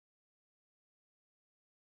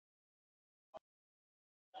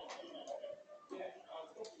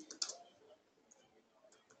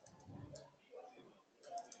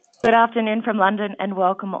Good afternoon from London and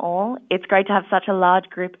welcome all. It's great to have such a large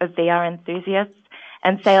group of VR enthusiasts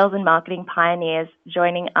and sales and marketing pioneers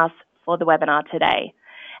joining us for the webinar today.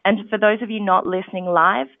 And for those of you not listening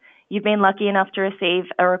live, you've been lucky enough to receive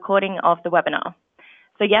a recording of the webinar.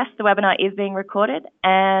 So yes, the webinar is being recorded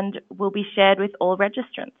and will be shared with all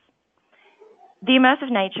registrants. The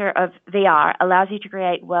immersive nature of VR allows you to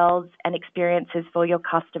create worlds and experiences for your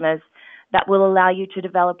customers that will allow you to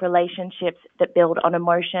develop relationships that build on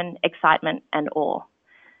emotion, excitement, and awe.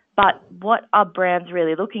 But what are brands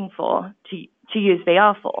really looking for to use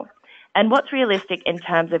VR for? And what's realistic in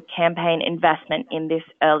terms of campaign investment in this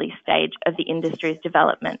early stage of the industry's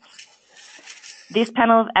development? This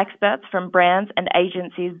panel of experts from brands and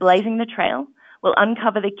agencies blazing the trail will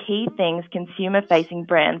uncover the key things consumer-facing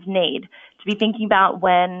brands need to be thinking about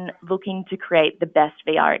when looking to create the best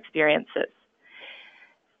VR experiences.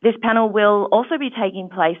 This panel will also be taking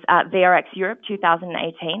place at VRX Europe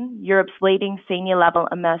 2018, Europe's leading senior-level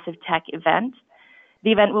immersive tech event.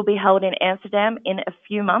 The event will be held in Amsterdam in a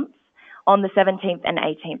few months on the 17th and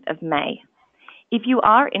 18th of May. If you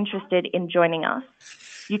are interested in joining us,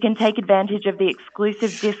 you can take advantage of the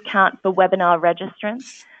exclusive discount for webinar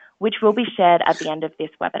registrants, which will be shared at the end of this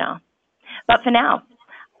webinar. But for now,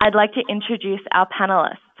 I'd like to introduce our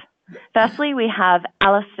panelists. Firstly, we have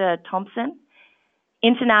Alistair Thompson,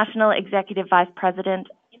 International Executive Vice President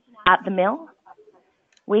at The Mill.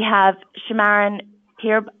 We have Shamaran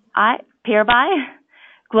Pirbai,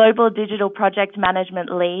 Global Digital Project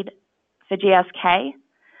Management Lead for GSK,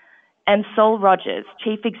 and Sol Rogers,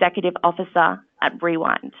 Chief Executive Officer at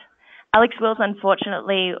Rewind. Alex Wills,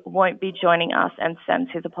 unfortunately, won't be joining us and sends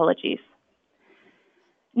his apologies.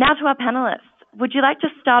 Now to our panelists. Would you like to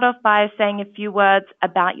start off by saying a few words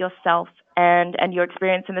about yourself and your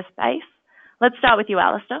experience in the space? Let's start with you,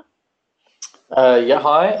 Alistair. Yeah,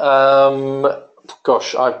 hi.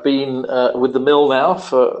 Gosh, I've been with The Mill now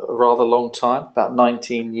for a rather long time, about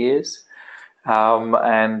 19 years.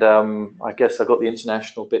 I guess I got the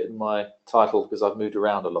international bit in my title because I've moved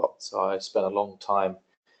around a lot. So I spent a long time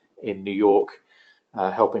in New York,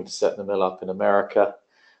 helping to set The Mill up in America,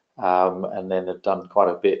 and then have done quite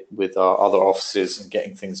a bit with our other offices and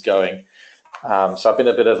getting things going. So I've been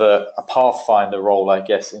a bit of a pathfinder role, I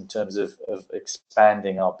guess, in terms of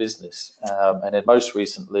expanding our business. And then most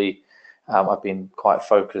recently, I've been quite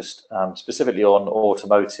focused specifically on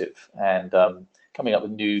automotive and coming up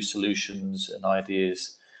with new solutions and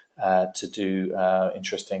ideas to do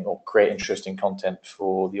interesting or create interesting content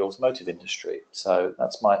for the automotive industry. So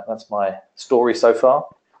that's my story so far.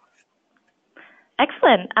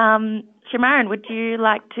 Excellent. Shamaran, would you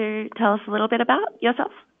like to tell us a little bit about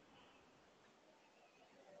yourself?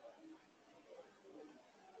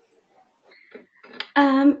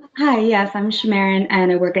 Hi, yes, I'm Shamaran,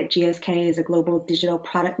 and I work at GSK as a global digital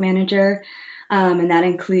product manager, and that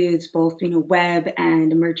includes both, web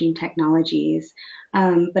and emerging technologies.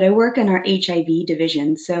 But I work in our HIV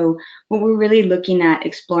division. So what we're really looking at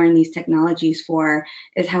exploring these technologies for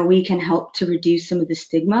is how we can help to reduce some of the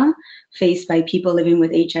stigma faced by people living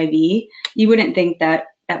with HIV. You wouldn't think that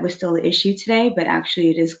that was still an issue today, but actually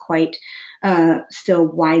it is quite still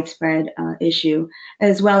widespread issue,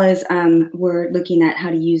 as well as we're looking at how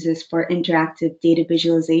to use this for interactive data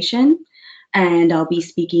visualization. And I'll be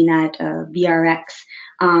speaking at VRX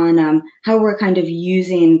on how we're kind of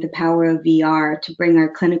using the power of VR to bring our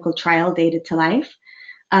clinical trial data to life.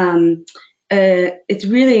 It's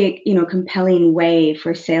really, compelling way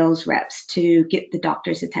for sales reps to get the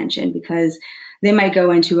doctor's attention, because they might go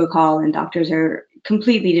into a call and doctors are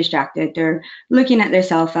completely distracted. They're looking at their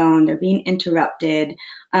cell phone, they're being interrupted.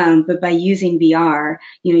 But by using VR,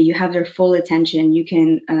 you have their full attention. You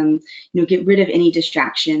can, get rid of any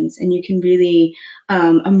distractions, and you can really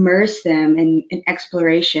immerse them in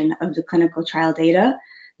exploration of the clinical trial data.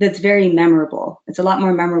 That's very memorable. It's a lot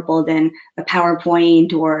more memorable than a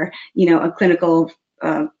PowerPoint or, a clinical,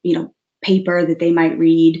 paper that they might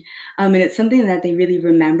read. And it's something that they really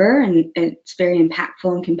remember, and it's very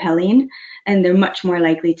impactful and compelling, and they're much more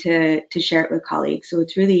likely to share it with colleagues. So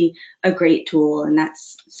it's really a great tool, and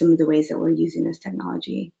that's some of the ways that we're using this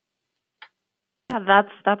technology. Yeah,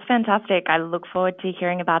 that's fantastic. I look forward to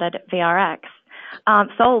hearing about it at VRX.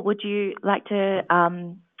 Sol, would you like to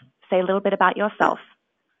say a little bit about yourself?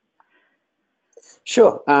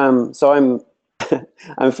 Sure. So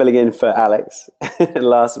I'm filling in for Alex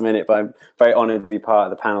last minute, but I'm very honored to be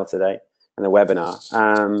part of the panel today and the webinar.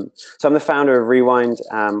 So I'm the founder of Rewind.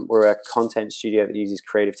 We're a content studio that uses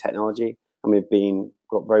creative technology, and we've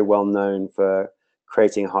got very well known for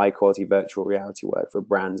creating high quality virtual reality work for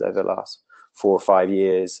brands over the last 4 or 5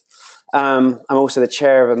 years. I'm also the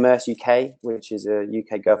chair of Immerse UK, which is a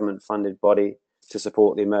UK government funded body to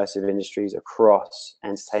support the immersive industries across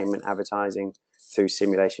entertainment, advertising, through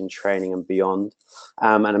simulation training and beyond.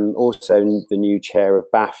 And I'm also the new chair of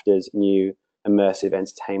BAFTA's new immersive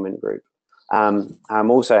entertainment group. I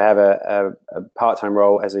also have a part-time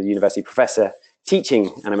role as a university professor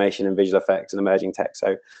teaching animation and visual effects and emerging tech.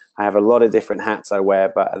 So I have a lot of different hats I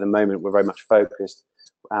wear, but at the moment we're very much focused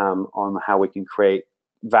on how we can create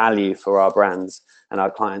value for our brands and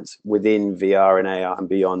our clients within VR and AR and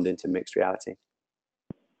beyond into mixed reality.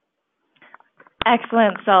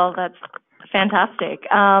 Excellent, Sol. That's fantastic.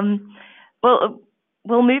 Well,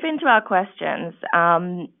 we'll move into our questions.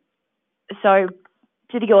 So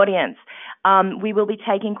to the audience, we will be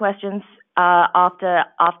taking questions after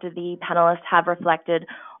the panelists have reflected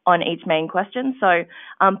on each main question. So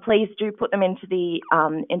please do put them into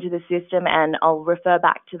the system, and I'll refer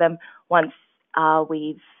back to them once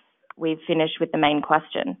we've finished with the main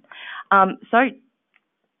question. So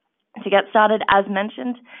to get started, as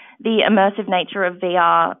mentioned, the immersive nature of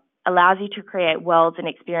VR allows you to create worlds and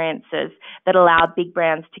experiences that allow big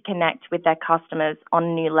brands to connect with their customers on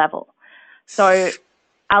a new level. So,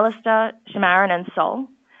 Alistair, Shamaran, and Sol,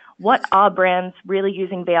 what are brands really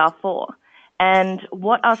using VR for? And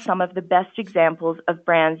what are some of the best examples of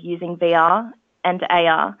brands using VR and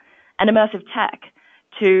AR and immersive tech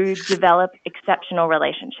to develop exceptional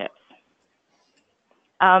relationships?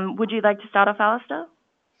 Would you like to start off, Alistair?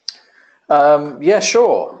 Yeah,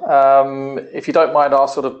 sure. If you don't mind, I'll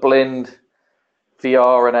sort of blend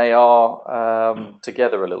VR and AR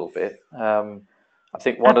together a little bit. I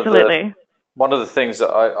think one of the things that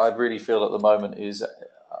I really feel at the moment is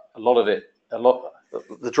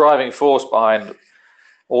the driving force behind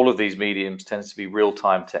all of these mediums tends to be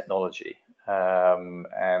real-time technology,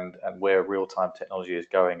 and where real-time technology is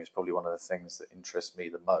going is probably one of the things that interests me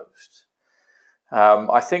the most.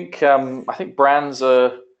 I think brands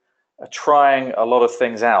are trying a lot of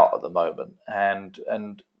things out at the moment,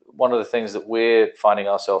 and one of the things that we're finding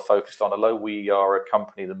ourselves focused on, although we are a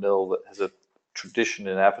company, the Mill, that has a tradition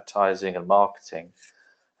in advertising and marketing,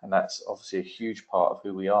 and that's obviously a huge part of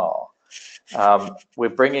who we are.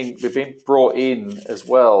 We've been brought in as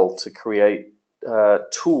well to create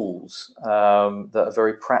tools that are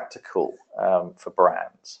very practical for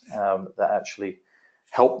brands, that actually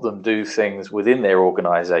help them do things within their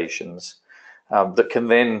organizations that can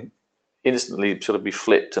then instantly sort of be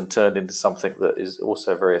flipped and turned into something that is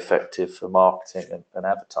also very effective for marketing and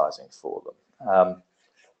advertising for them.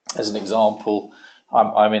 As an example,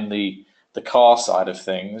 I'm in the car side of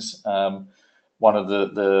things. One of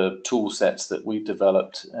the tool sets that we've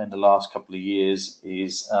developed in the last couple of years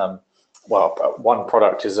is, one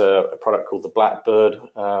product is a product called the Blackbird,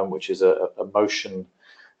 which is a motion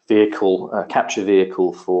vehicle, capture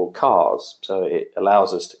vehicle for cars. So it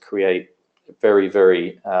allows us to create very,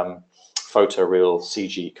 very photoreal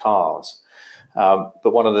CG cars.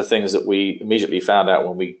 But one of the things that we immediately found out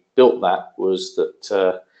when we built that was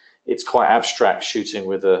that it's quite abstract shooting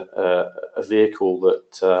with a vehicle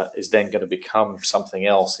that is then going to become something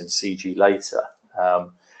else in CG later.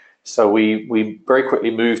 So we very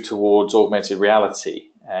quickly moved towards augmented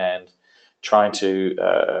reality and trying to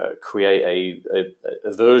create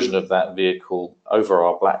a version of that vehicle over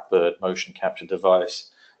our Blackbird motion capture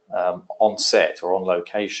device on set or on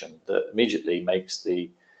location that immediately makes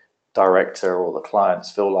the director or the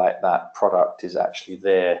clients feel like that product is actually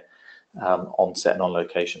there on set and on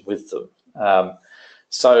location with them.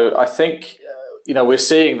 So I think we're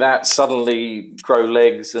seeing that suddenly grow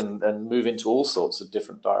legs and move into all sorts of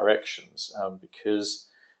different directions, because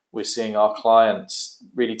we're seeing our clients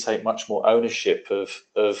really take much more ownership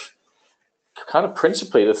of kind of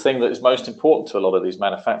principally the thing that is most important to a lot of these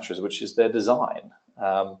manufacturers, which is their design.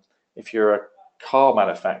 If you're a car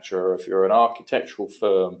manufacturer, if you're an architectural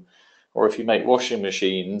firm, or if you make washing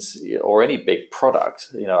machines or any big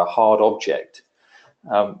product, a hard object,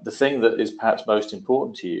 the thing that is perhaps most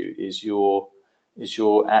important to you is your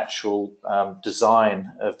actual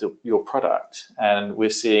design of your product. And we're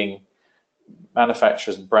seeing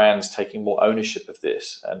manufacturers and brands taking more ownership of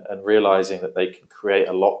this and realizing that they can create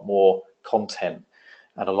a lot more content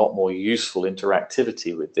and a lot more useful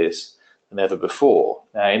interactivity with this than ever before.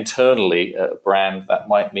 Internally, at a brand, that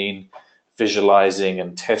might mean visualizing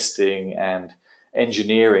and testing and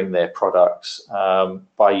engineering their products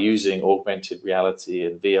by using augmented reality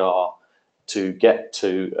and VR to get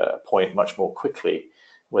to a point much more quickly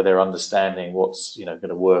where they're understanding what's going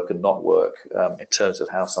to work and not work in terms of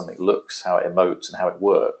how something looks, how it emotes, and how it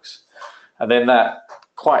works. And then that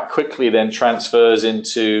quite quickly then transfers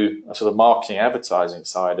into a sort of marketing advertising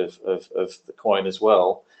side of the coin as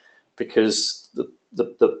well, because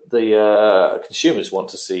the consumers want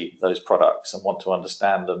to see those products and want to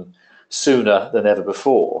understand them sooner than ever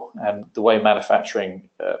before. And the way manufacturing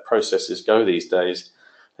processes go these days,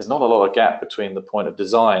 there's not a lot of gap between the point of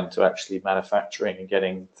design to actually manufacturing and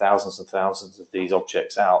getting thousands and thousands of these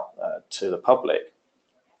objects out to the public.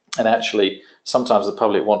 And actually, sometimes the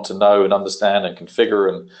public want to know and understand and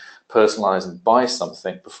configure and personalize and buy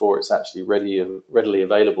something before it's actually readily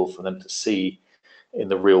available for them to see in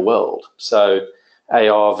the real world. So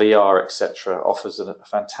AR, VR, etc. offers a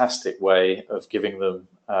fantastic way of giving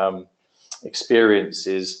them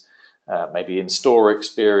experiences, maybe in-store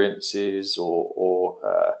experiences or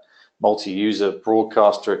multi-user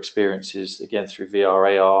broadcaster experiences, again through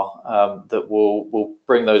VR, AR, that will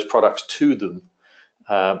bring those products to them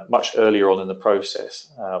much earlier on in the process,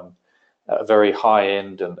 at a very high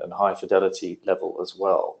end and high fidelity level as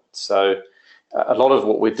well. So a lot of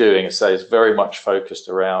what we're doing, I say, is very much focused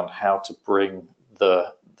around how to bring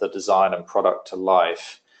the design and product to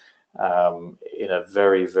life in a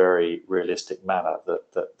very, very realistic manner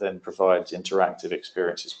that then provides interactive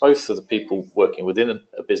experiences, both for the people working within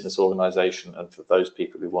a business organization and for those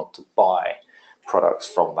people who want to buy products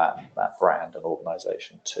from that brand and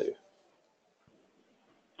organization too.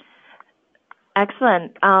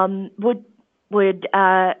 Excellent. Would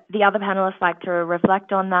the other panelists like to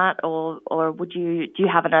reflect on that, or do you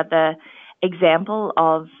have another example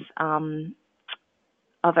of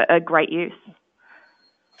a great use?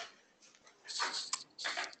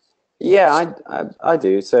 Yeah, I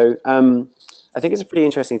do. So I think it's a pretty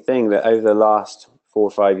interesting thing that over the last 4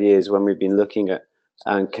 or 5 years, when we've been looking at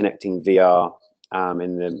connecting VR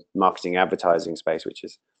in the marketing advertising space, which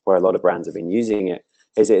is where a lot of brands have been using it,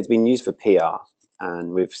 is it's been used for PR. And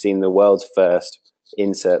we've seen the world's first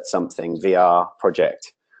insert something VR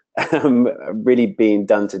project really being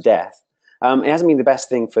done to death. It hasn't been the best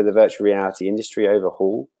thing for the virtual reality industry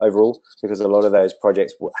overall, because a lot of those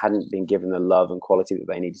projects hadn't been given the love and quality that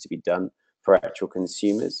they needed to be done for actual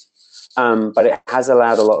consumers. But it has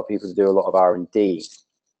allowed a lot of people to do a lot of R&D.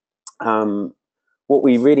 What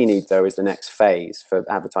we really need, though, is the next phase for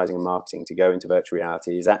advertising and marketing to go into virtual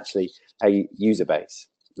reality is actually a user base.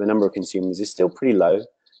 The number of consumers is still pretty low. At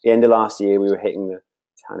the end of last year, we were hitting the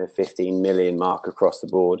kind of 15 million mark across the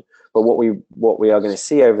board. But what we are going to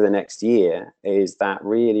see over the next year is that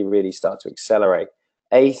really start to accelerate,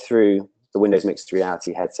 through the Windows mixed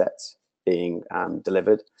reality headsets being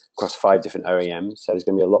delivered across 5 different OEMs. So there's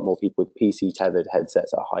going to be a lot more people with PC tethered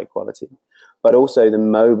headsets at high quality. But also the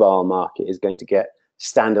mobile market is going to get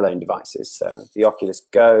standalone devices. So the Oculus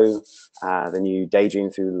Go, the new Daydream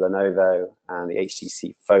through Lenovo, and the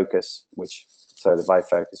HTC Focus, the Vive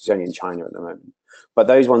Focus is only in China at the moment. But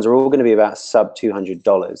those ones are all going to be about sub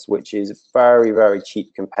 $200, which is very, very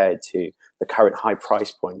cheap compared to the current high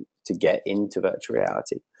price point to get into virtual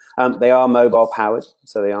reality. They are mobile powered,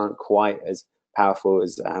 so they aren't quite as powerful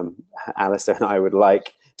as Alistair and I would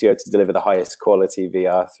like to be able to deliver the highest quality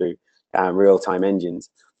VR through real-time engines.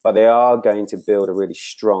 But they are going to build a really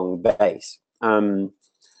strong base.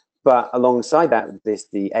 But alongside that,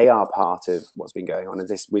 the AR part of what's been going on, and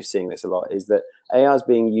we're seeing this a lot, is that AR is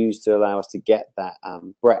being used to allow us to get that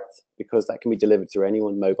breadth, because that can be delivered through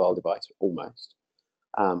anyone's mobile device almost,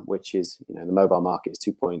 which is, the mobile market is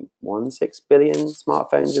 2.16 billion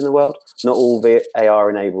smartphones in the world. Not all AR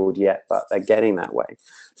enabled yet, but they're getting that way.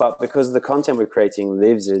 But because the content we're creating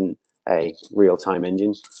lives in a real-time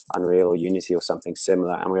engine, Unreal or Unity or something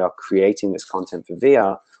similar, and we are creating this content for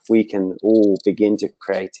VR, we can all begin to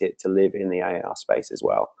create it to live in the AR space as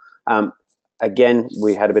well. Again,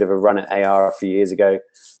 we had a bit of a run at AR a few years ago,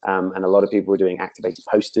 and a lot of people were doing activated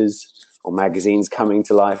posters or magazines coming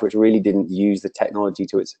to life, which really didn't use the technology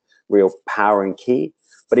to its real power and key.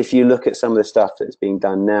 But if you look at some of the stuff that's being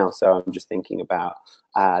done now, so I'm just thinking about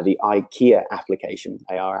the IKEA application,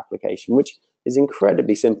 AR application, which is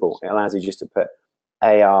incredibly simple. It allows you just to put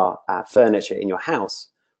AR furniture in your house,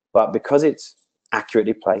 but because it's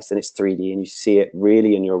accurately placed and it's 3D and you see it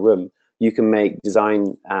really in your room, you can make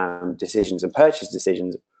design decisions and purchase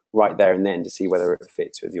decisions right there and then to see whether it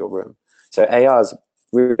fits with your room. So AR is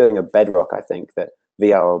really building a bedrock, I think, that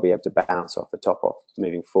VR will be able to bounce off the top of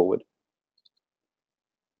moving forward.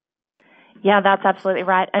 Yeah, that's absolutely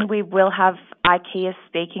right. And we will have IKEA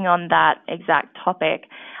speaking on that exact topic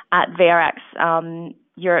at VRX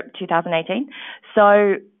Europe 2018.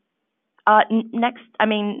 So next,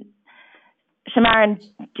 Shamaran,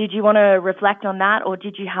 did you want to reflect on that, or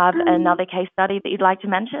did you have another case study that you'd like to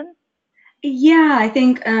mention? Yeah, I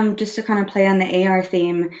think just to kind of play on the AR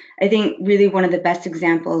theme, I think really one of the best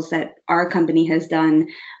examples that our company has done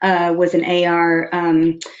was an AR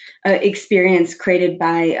experience created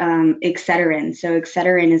by Excedrin. So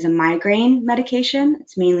Excedrin is a migraine medication.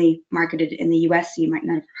 It's mainly marketed in the US, so you might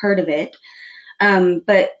not have heard of it.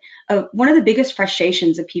 But one of the biggest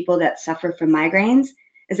frustrations of people that suffer from migraines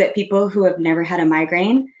is that people who have never had a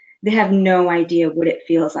migraine, they have no idea what it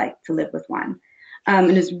feels like to live with one.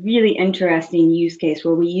 And it's really interesting use case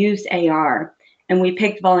where we used AR and we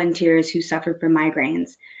picked volunteers who suffered from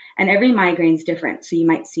migraines. And every migraine is different. So you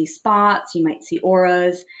might see spots, you might see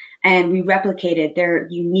auras, and we replicated their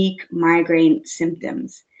unique migraine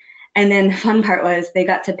symptoms. And then the fun part was they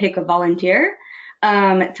got to pick a volunteer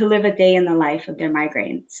to live a day in the life of their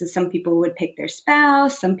migraine. So some people would pick their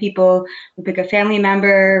spouse, some people would pick a family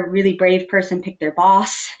member, really brave person pick their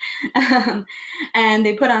boss. And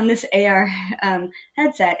they put on this AR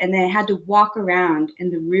headset and they had to walk around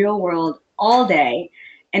in the real world all day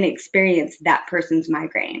and experience that person's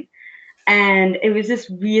migraine. And it was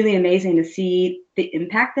just really amazing to see the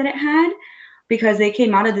impact that it had because they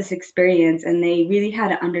came out of this experience and they really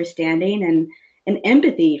had an understanding and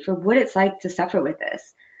empathy for what it's like to suffer with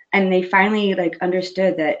this. And they finally like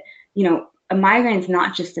understood that, you know, a migraine is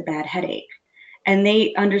not just a bad headache. And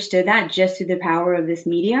they understood that just through the power of this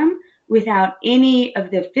medium without any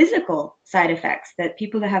of the physical side effects that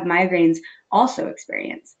people that have migraines also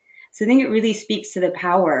experience. So I think it really speaks to the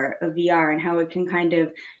power of VR and how it can kind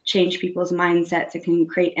of change people's mindsets. It can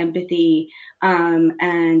create empathy,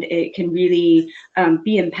 and it can really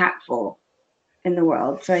be impactful in the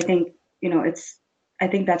world. So I think, you know, I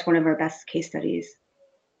think that's one of our best case studies.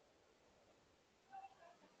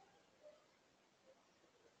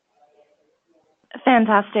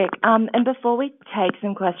 Fantastic. And before we take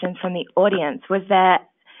some questions from the audience,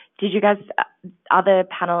 did you guys, other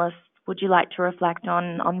panelists, would you like to reflect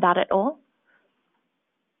on that at all?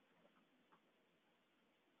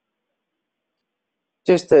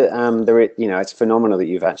 Just that you know, it's phenomenal that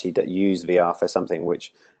you've actually used VR for something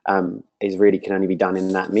which is really can only be done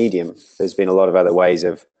in that medium. There's been a lot of other ways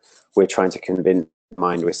of we're trying to convince the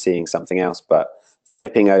mind we're seeing something else, but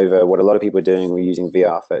flipping over what a lot of people are doing, we're using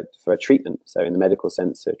VR for treatment. So in the medical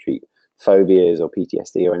sense, to treat phobias or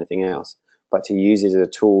PTSD or anything else, but to use it as a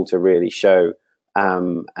tool to really show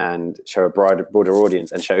and show a broader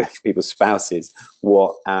audience and show people's spouses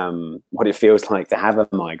what it feels like to have a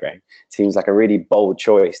migraine. Seems like a really bold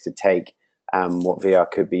choice to take what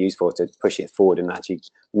VR could be used for to push it forward and actually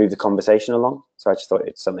move the conversation along. So I just thought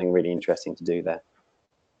it's something really interesting to do there.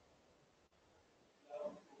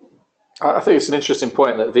 I think it's an interesting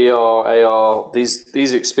point that VR, AR,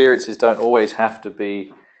 these experiences don't always have to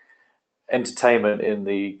be entertainment in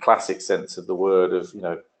the classic sense of the word of, you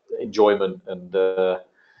know, enjoyment and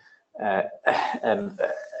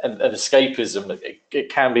escapism. It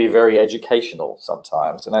can be very educational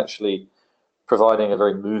sometimes, and actually providing a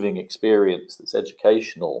very moving experience that's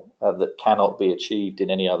educational that cannot be achieved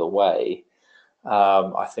in any other way.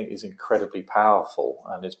 I think is incredibly powerful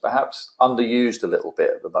and is perhaps underused a little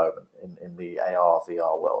bit at the moment in the AR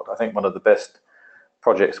VR world. I think one of the best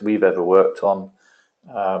projects we've ever worked on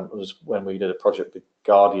was when we did a project with The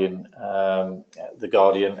Guardian,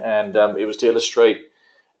 and it was to illustrate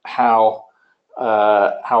how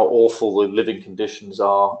awful the living conditions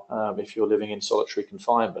are if you're living in solitary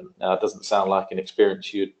confinement. Now, it doesn't sound like an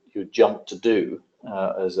experience you'd jump to do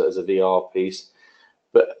as a VR piece,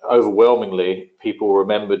 but overwhelmingly people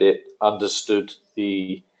remembered it, understood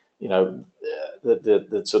the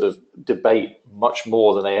sort of debate much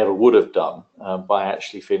more than they ever would have done by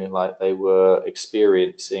actually feeling like they were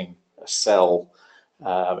experiencing a cell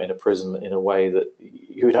in a prison in a way that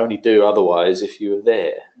you would only do otherwise if you were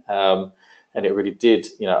there. And it really did,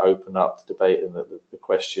 you know, open up the debate and the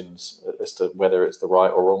questions as to whether it's the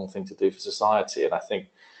right or wrong thing to do for society. And I think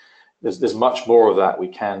there's much more of that we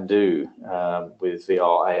can do with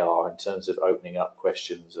VR, AR in terms of opening up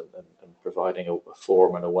questions and providing a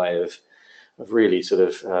forum and a way of really sort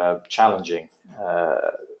of challenging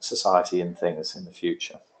society and things in the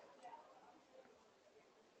future.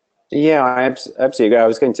 Yeah, I absolutely agree. I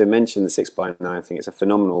was going to mention the 6x9. I think it's a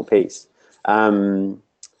phenomenal piece.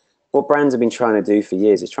 What brands have been trying to do for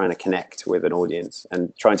years is trying to connect with an audience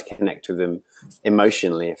and trying to connect with them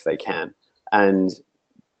emotionally if they can. And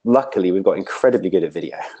luckily, we've got incredibly good at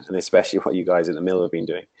video, and especially what you guys at the Mill have been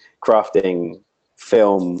doing, crafting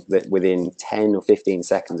film that within 10 or 15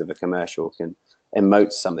 seconds of a commercial can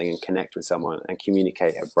emote something and connect with someone and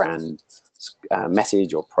communicate a brand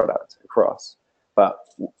message or product across. But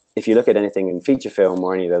if you look at anything in feature film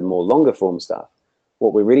or any of the more longer form stuff,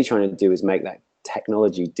 what we're really trying to do is make that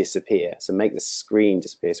technology disappear. So make the screen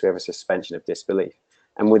disappear, so we have a suspension of disbelief.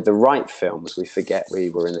 And with the right films, we forget we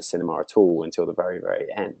were in the cinema at all until the very, very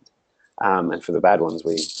end. And for the bad ones,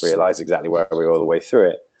 we realize exactly where we were all the way through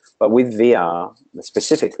it. But with VR,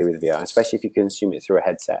 specifically with VR, especially if you consume it through a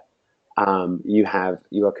headset, you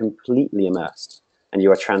are completely immersed and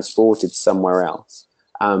you are transported somewhere else.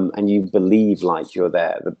 And you believe like you're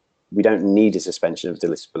there. We don't need a suspension of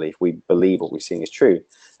disbelief. We believe what we're seeing is true.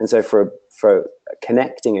 And so for a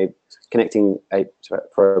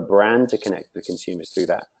brand to connect the consumers through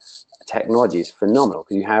that technology is phenomenal,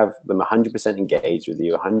 because you have them 100% engaged with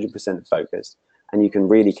you, 100% focused, and you can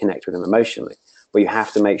really connect with them emotionally. But you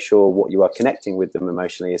have to make sure what you are connecting with them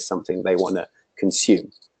emotionally is something they want to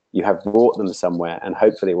consume. You have brought them somewhere, and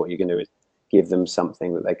hopefully what you're going to do is give them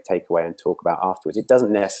something that they can take away and talk about afterwards. It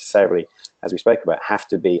doesn't necessarily, as we spoke about, have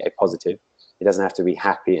to be a positive. It doesn't have to be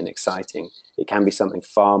happy and exciting. It can be something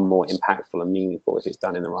far more impactful and meaningful if it's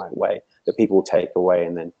done in the right way, that people will take away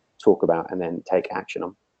and then talk about and then take action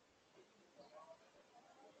on.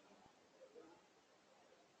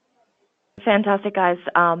 Fantastic, guys.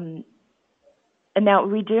 And now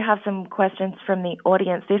we do have some questions from the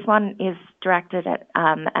audience. This one is directed at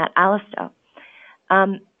Alistair.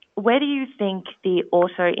 Where do you think the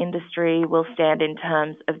auto industry will stand in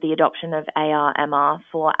terms of the adoption of AR, MR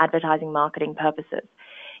for advertising marketing purposes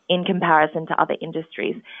in comparison to other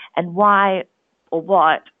industries? And why or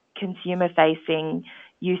what consumer-facing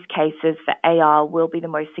use cases for AR will be the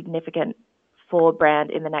most significant for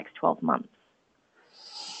brand in the next 12 months?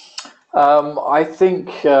 I think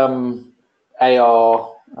AR,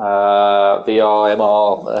 VR,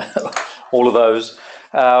 MR, all of those,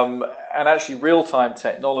 and actually real-time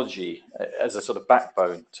technology as a sort of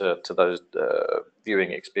backbone to those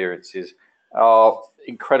viewing experiences are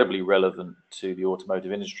incredibly relevant to the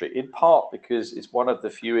automotive industry, in part because it's one of the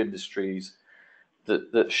few industries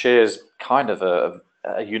that shares kind of a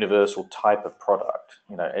universal type of product.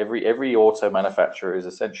 You know, every auto manufacturer is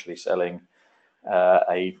essentially selling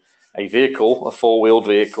a vehicle, a four-wheeled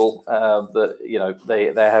vehicle, that, you know,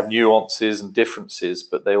 they have nuances and differences,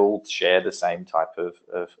 but they all share the same type of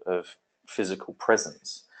physical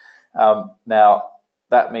presence. Now,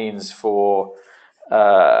 that means for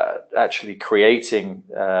actually creating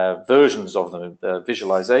versions of them,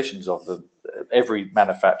 visualizations of them, every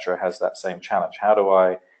manufacturer has that same challenge. How do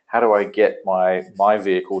I get my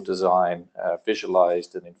vehicle design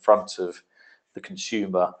visualized and in front of the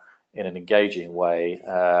consumer in an engaging way,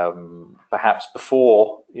 perhaps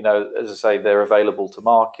before, you know, as I say, they're available to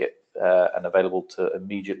market and available to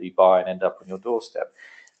immediately buy and end up on your doorstep.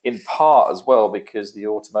 In part as well because the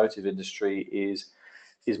automotive industry is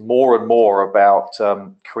more and more about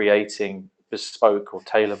creating bespoke or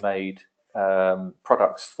tailor-made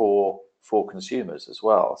products for consumers as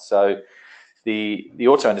well. So the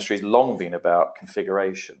auto industry has long been about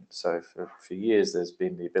configuration. So for years there's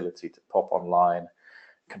been the ability to pop online,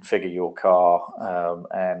 configure your car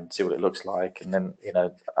and see what it looks like, and then, you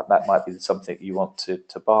know, that might be something you want to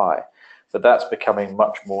buy. But that's becoming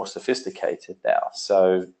much more sophisticated now.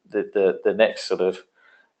 So the next sort of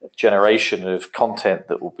generation of content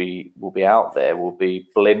that will be out there will be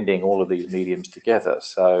blending all of these mediums together.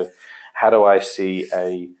 So how do I see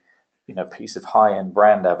a piece of high-end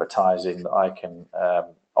brand advertising that I can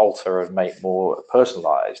alter and make more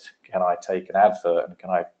personalized? Can I take an advert and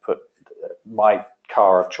can I put my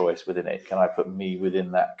car of choice within it? Can I put me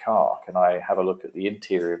within that car? Can I have a look at the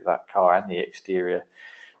interior of that car and the exterior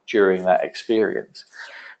during that experience?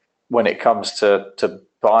 When it comes to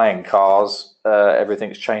buying cars,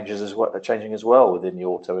 everything's changing as well within the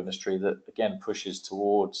auto industry, that again pushes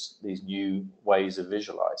towards these new ways of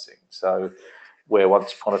visualizing. So where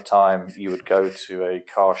once upon a time you would go to a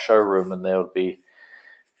car showroom and there would be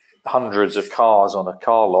hundreds of cars on a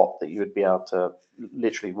car lot that you would be able to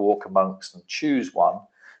literally walk amongst and choose one.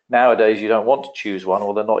 Nowadays, you don't want to choose one,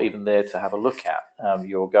 or they're not even there to have a look at.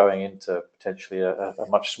 You're going into potentially a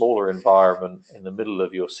much smaller environment in the middle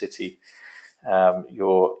of your city.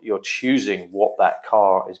 You're choosing what that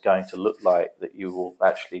car is going to look like that you will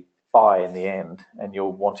actually buy in the end, and you're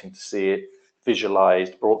wanting to see it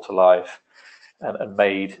visualized, brought to life, and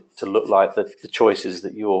made to look like the choices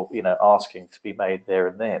that you're asking to be made there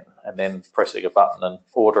and then pressing a button and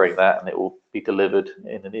ordering that, and it will be delivered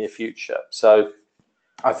in the near future. So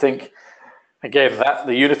I think, again, that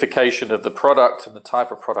the unification of the product and the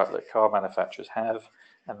type of product that car manufacturers have,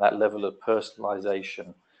 and that level of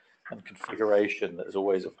personalization and configuration that is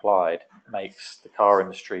always applied, makes the car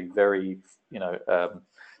industry very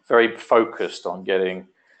very focused on getting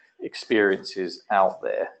experiences out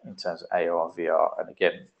there in terms of AR, VR, and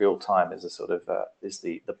again, real time is a sort of is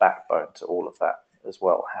the backbone to all of that as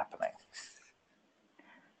well happening.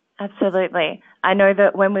 Absolutely. I know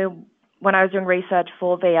that when I was doing research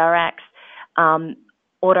for VRX,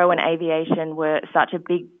 auto and aviation were such a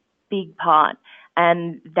big part,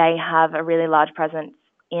 and they have a really large presence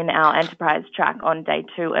in our enterprise track on day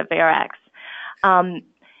 2 of VRX.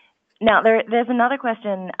 Now, there's another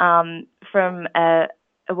question from a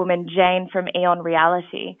woman, Jane, from Eon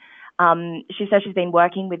Reality. She says she's been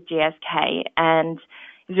working with GSK and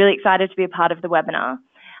is really excited to be a part of the webinar.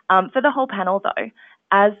 For the whole panel, though,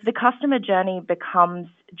 as the customer journey becomes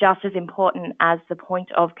just as important as the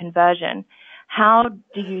point of conversion, how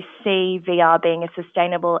do you see VR being a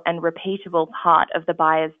sustainable and repeatable part of the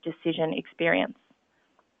buyer's decision experience?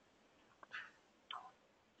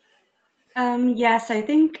 Yes, I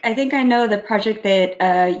think I know the project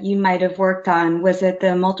that you might have worked on. Was it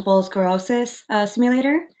the multiple sclerosis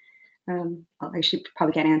simulator? Well, I should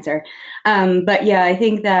probably can't answer. But yeah, I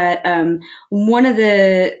think that one of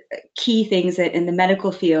the key things that in the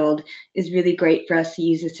medical field is really great for us to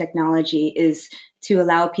use this technology is to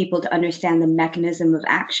allow people to understand the mechanism of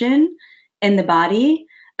action in the body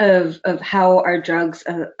of how our drugs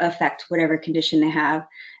affect whatever condition they have,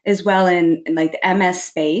 as well in like the MS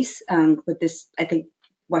space. With this, I think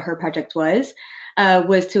what her project was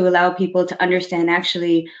to allow people to understand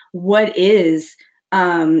actually what is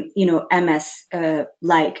MS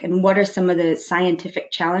like, and what are some of the scientific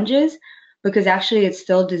challenges, because actually it's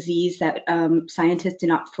still disease that scientists do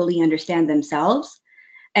not fully understand themselves.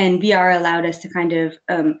 And VR allowed us to kind of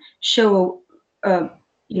show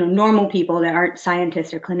normal people that aren't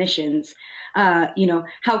scientists or clinicians,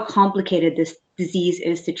 how complicated this disease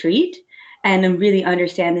is to treat, and really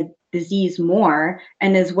understand the disease more,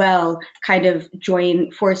 and as well kind of join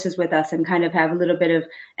forces with us and kind of have a little bit of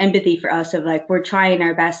empathy for us of like, we're trying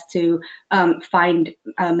our best to find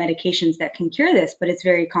medications that can cure this, but it's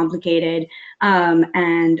very complicated.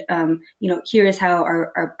 Here is how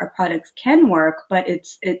our products can work, but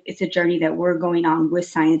it's a journey that we're going on with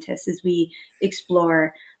scientists as we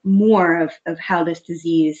explore more of how this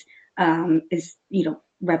disease is,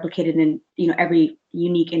 replicated in, every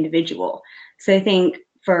unique individual. So I think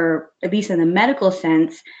for, at least in the medical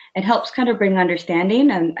sense, it helps kind of bring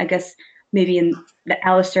understanding. And I guess maybe in the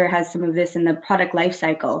Alistair has some of this in the product life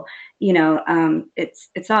cycle.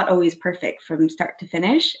 It's not always perfect from start to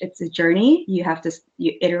finish. It's a journey. You have to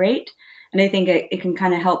iterate. And I think it can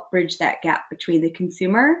kind of help bridge that gap between the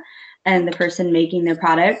consumer and the person making the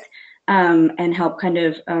product, and help kind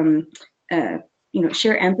of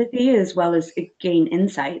share empathy as well as gain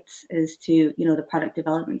insights as to the product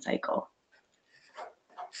development cycle.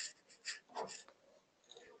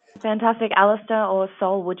 Fantastic. Alistair or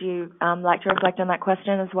Sol, would you like to reflect on that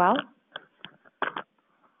question as well?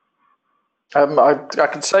 I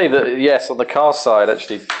can say that, yes, on the car side,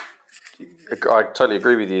 actually, I totally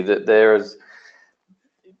agree with you that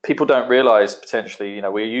people don't realize potentially,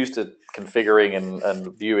 we're used to configuring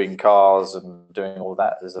and viewing cars and doing all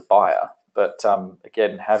that as a buyer. But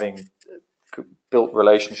again, having built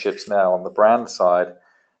relationships now on the brand side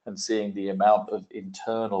and seeing the amount of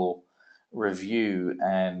internal review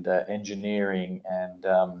and engineering and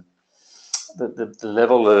the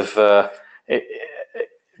level of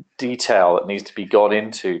detail that needs to be gone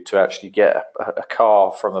into to actually get a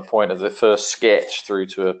car from the point of the first sketch through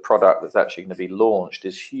to a product that's actually going to be launched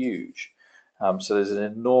is huge. So there's an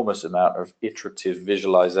enormous amount of iterative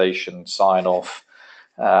visualization, sign off,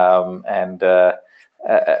 and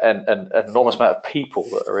an enormous amount of people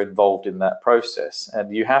that are involved in that process.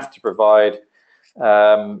 And you have to provide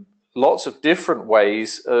lots of different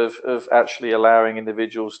ways of actually allowing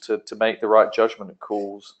individuals to make the right judgment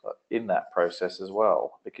calls in that process as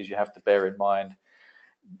well, because you have to bear in mind,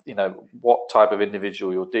 what type of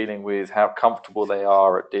individual you're dealing with, how comfortable they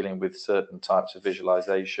are at dealing with certain types of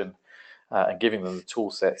visualization, and giving them the tool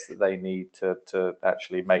sets that they need to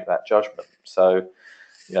actually make that judgment. So,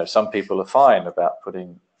 some people are fine about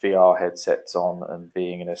putting VR headsets on and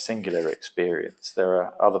being in a singular experience. There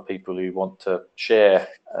are other people who want to share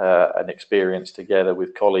an experience together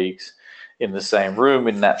with colleagues in the same room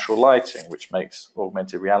in natural lighting, which makes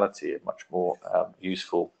augmented reality a much more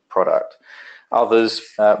useful product. Others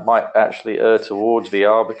might actually err towards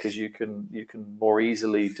VR because you can more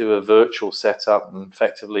easily do a virtual setup and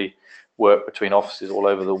effectively work between offices all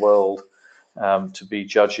over the world to be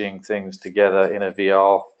judging things together in a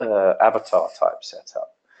VR avatar type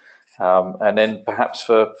setup. And then perhaps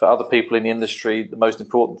for other people in the industry, the most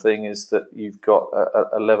important thing is that you've got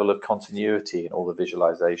a level of continuity in all the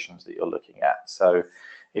visualizations that you're looking at. So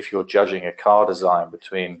if you're judging a car design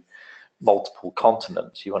between multiple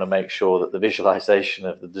continents, you want to make sure that the visualization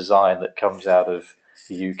of the design that comes out of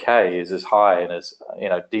the UK is as high and as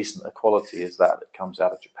decent a quality as that comes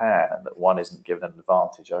out of Japan, and that one isn't given an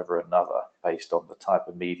advantage over another based on the type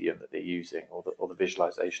of medium that they're using or the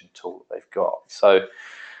visualization tool that they've got. So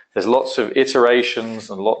there's lots of iterations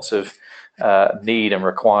and lots of need and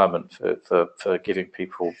requirement for giving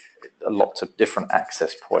people lots of different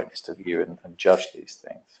access points to view and judge these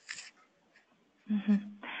things. Mm-hmm.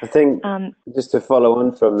 I think just to follow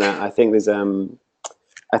on from that, I think there's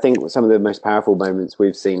I think some of the most powerful moments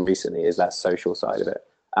we've seen recently is that social side of it.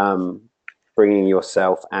 Bringing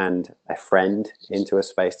yourself and a friend into a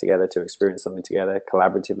space together to experience something together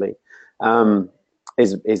collaboratively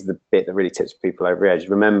is the bit that really tips people over the edge.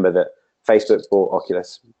 Remember that Facebook bought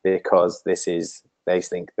Oculus because this is, they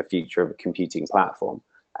think, the future of a computing platform,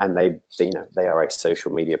 and they are a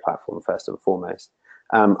social media platform first and foremost.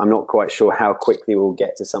 I'm not quite sure how quickly we'll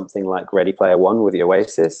get to something like Ready Player One with the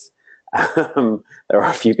Oasis. There are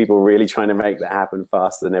a few people really trying to make that happen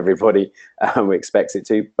faster than everybody expects it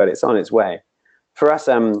to, but it's on its way. For us,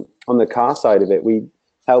 on the car side of it, we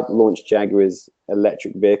helped launch Jaguar's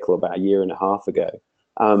electric vehicle about 1.5 years ago.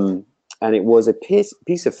 And it was a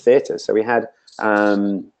piece of theatre. So we had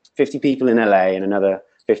 50 people in LA and another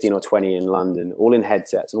 15 or 20 in London, all in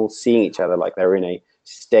headsets and all seeing each other like they were in a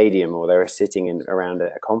stadium or they were sitting around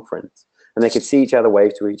a conference. And they could see each other,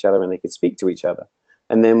 wave to each other, and they could speak to each other.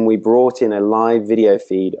 And then we brought in a live video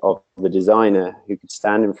feed of the designer who could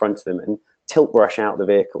stand in front of them and tilt brush out the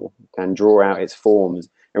vehicle and draw out its forms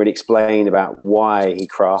and really explain about why he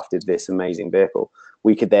crafted this amazing vehicle.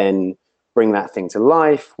 We could then bring that thing to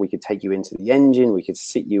life. We could take you into the engine. We could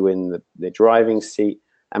sit you in the driving seat,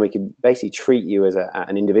 and we could basically treat you as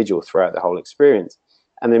an individual throughout the whole experience.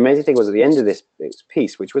 And the amazing thing was, at the end of this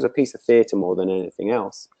piece, which was a piece of theatre more than anything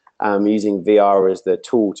else, using VR as the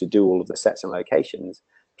tool to do all of the sets and locations,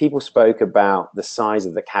 people spoke about the size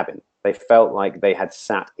of the cabin. They felt like they had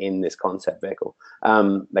sat in this concept vehicle.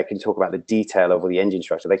 They could talk about the detail of the engine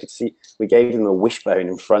structure. They could see, we gave them a wishbone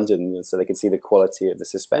in front of them so they could see the quality of the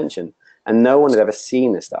suspension. And no one had ever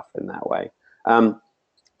seen this stuff in that way.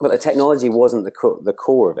 But the technology wasn't the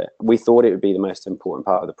core of it. We thought it would be the most important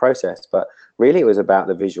part of the process, but really it was about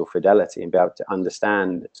the visual fidelity and be able to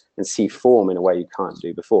understand and see form in a way you can't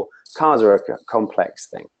do before. Cars are a complex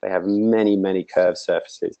thing. They have many, many curved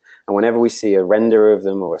surfaces. And whenever we see a render of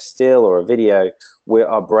them or a still or a video,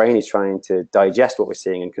 our brain is trying to digest what we're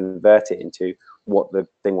seeing and convert it into what the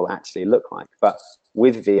thing will actually look like. But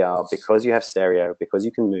with VR, because you have stereo, because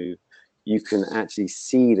you can move, you can actually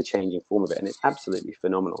see the changing form of it, and it's absolutely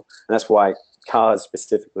phenomenal. And that's why cars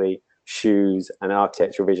specifically, shoes, and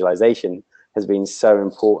architectural visualization has been so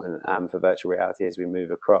important for virtual reality as we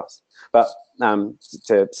move across. But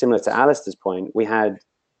similar to Alistair's point, we had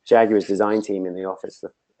Jaguar's design team in the office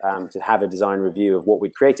to have a design review of what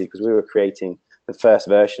we'd created, because we were creating the first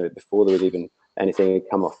version of it before there was even anything had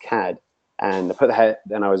come off CAD. And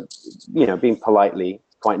I was, being politely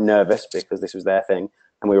quite nervous because this was their thing.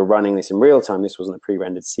 And we were running this in real time. This wasn't a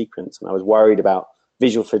pre-rendered sequence. And I was worried about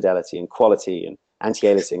visual fidelity and quality and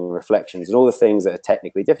anti-aliasing and reflections and all the things that are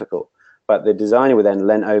technically difficult. But the designer would then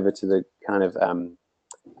leant over to the kind of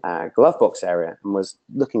glove box area and was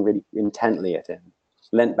looking really intently at it,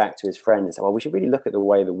 leant back to his friend and said, well, we should really look at the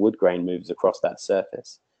way the wood grain moves across that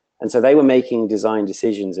surface. And so they were making design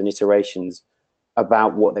decisions and iterations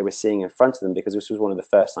about what they were seeing in front of them, because this was one of the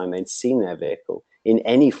first time they'd seen their vehicle in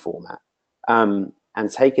any format. And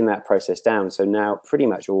taking that process down. So now pretty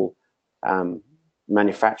much all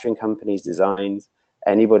manufacturing companies, designs,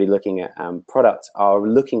 anybody looking at products are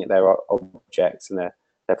looking at their objects and their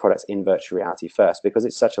products in virtual reality first, because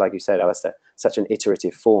it's such, like you said, Alistair, such an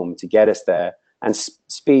iterative form to get us there, and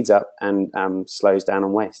speeds up and slows down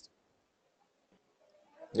on waste.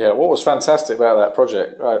 Yeah, what was fantastic about that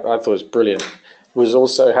project, I thought was brilliant, was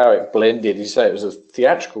also how it blended. You say it was a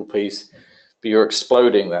theatrical piece, but you're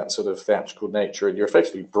exploding that sort of theatrical nature, and you're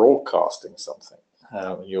effectively broadcasting something.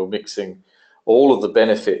 You're mixing all of the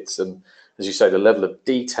benefits and, as you say, the level of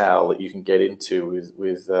detail that you can get into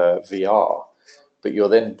with VR, but you're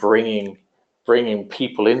then bringing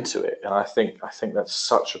people into it. And I think that's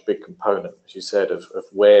such a big component, as you said, of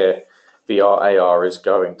where VR AR is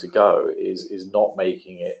going to go, is not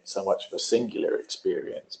making it so much of a singular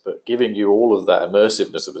experience, but giving you all of that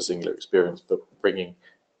immersiveness of a singular experience, but bringing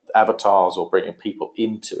avatars or bringing people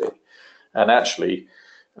into it, and actually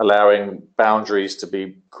allowing boundaries to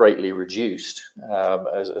be greatly reduced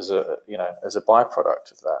as a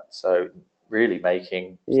byproduct of that. So really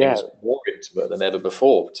making things more intimate than ever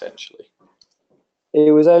before, potentially.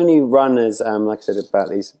 It was only run as, like I said, about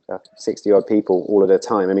these 60 odd people all at a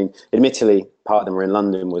time. I mean, admittedly, part of them were in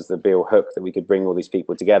London, was the real hook that we could bring all these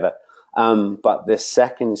people together. But the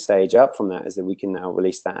second stage up from that is that we can now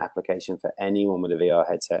release that application for anyone with a VR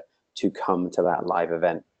headset to come to that live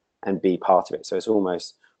event and be part of it. So it's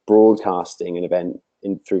almost broadcasting an event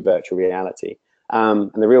through virtual reality.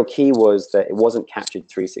 And the real key was that it wasn't captured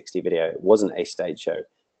 360 video. It wasn't a stage show.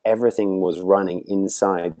 Everything was running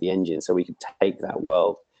inside the engine, so we could take that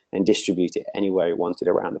world and distribute it anywhere we wanted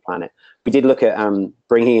around the planet. We did look at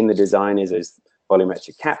bringing in the designers as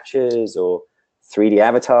volumetric captures or 3D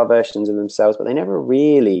avatar versions of themselves, but they never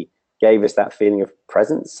really gave us that feeling of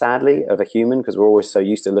presence, sadly, of a human, because we're always so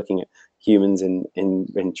used to looking at humans in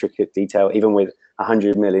intricate detail. Even with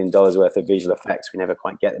 $100 million worth of visual effects, we never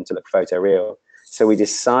quite get them to look photoreal. So we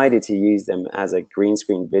decided to use them as a green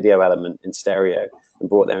screen video element in stereo and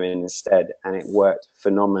brought them in instead, and it worked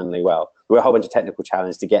phenomenally well. There were a whole bunch of technical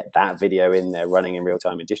challenges to get that video in there running in real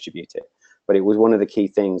time and distribute it, but it was one of the key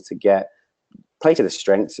things to play to the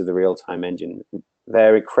strengths of the real-time engine.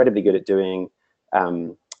 They're incredibly good at doing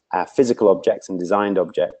physical objects and designed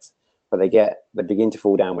objects, but they begin to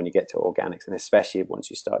fall down when you get to organics, and especially once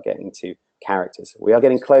you start getting to characters. We are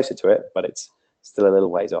getting closer to it, but it's still a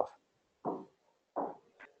little ways off.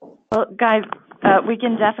 Well, guys, we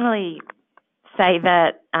can definitely say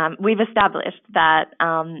that we've established that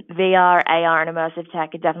VR, AR, and immersive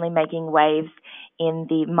tech are definitely making waves in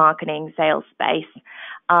the marketing sales space.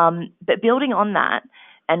 But building on that,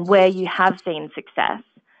 and where you have seen success,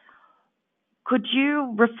 could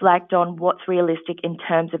you reflect on what's realistic in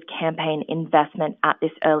terms of campaign investment at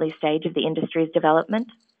this early stage of the industry's development?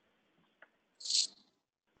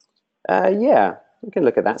 Yeah, we can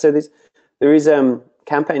look at that. So there is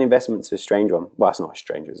campaign investment's a strange one. Well, it's not a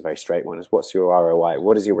strange one, it's a very straight one. It's what's your ROI?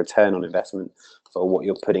 What is your return on investment for what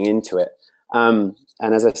you're putting into it? And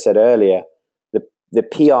as I said earlier, the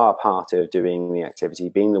PR part of doing the activity,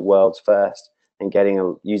 being the world's first and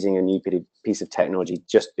using a new piece of technology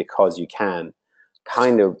just because you can,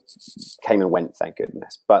 kind of came and went, thank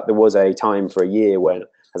goodness. But there was a time for a year when,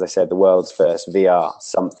 as I said, the world's first VR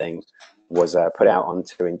something was put out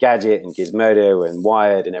onto Engadget and Gizmodo and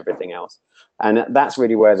Wired and everything else. And that's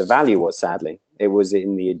really where the value was, sadly. It was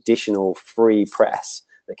in the additional free press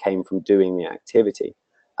that came from doing the activity.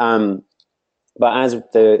 But as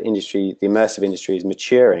the industry, the immersive industry is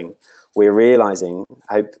maturing, we're realizing,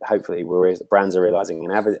 hopefully brands are realizing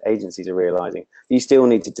and agencies are realizing, you still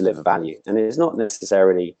need to deliver value. And it's not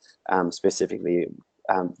necessarily specifically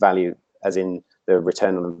value as in the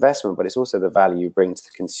return on investment, but it's also the value you bring to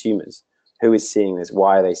the consumers. Who is seeing this?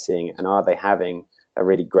 Why are they seeing it? And are they having a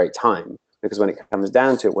really great time? Because when it comes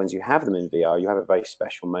down to it, once you have them in VR, you have a very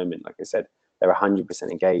special moment. Like I said, they're 100%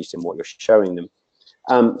 engaged in what you're showing them.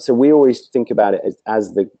 So we always think about it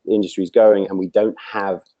as the industry is going and we don't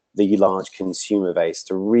have the large consumer base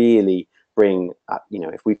to really bring up,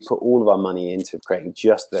 if we put all of our money into creating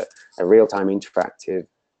just a real-time interactive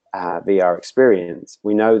VR experience,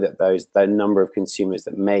 we know that the number of consumers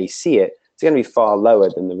that may see it is going to be far lower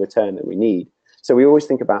than the return that we need. So we always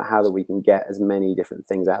think about how that we can get as many different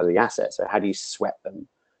things out of the asset. So how do you sweat them?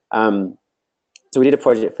 So we did a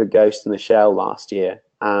project for Ghost in the Shell last year.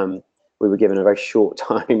 We were given a very short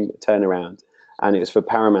time turnaround, and it was for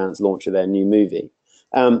Paramount's launch of their new movie.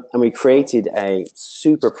 And we created a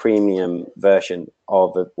super premium version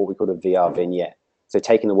of what we call a VR vignette. So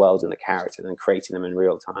taking the world and the character and creating them in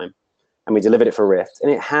real time. And we delivered it for Rift,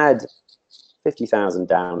 and it had 50,000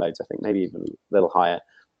 downloads, I think, maybe even a little higher.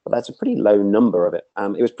 But that's a pretty low number of it.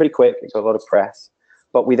 It was pretty quick, it got a lot of press.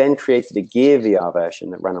 But we then created a Gear VR version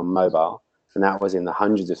that ran on mobile, and that was in the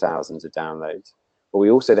hundreds of thousands of downloads. But we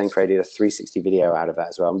also then created a 360 video out of that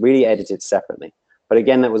as well, and really edited separately. But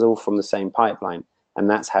again, that was all from the same pipeline, and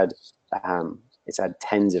that's had it's had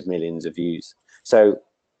tens of millions of views. So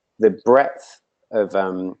the breadth of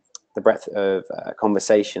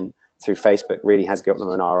conversation through Facebook really has got them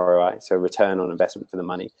an ROI, so return on investment for the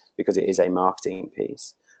money, because it is a marketing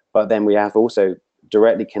piece. But then we have also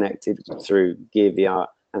directly connected through Gear VR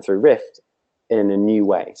and through Rift in a new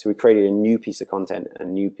way. So we created a new piece of content, a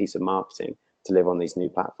new piece of marketing to live on these new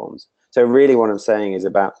platforms. So really what I'm saying is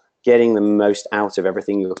about getting the most out of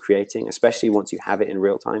everything you're creating, especially once you have it in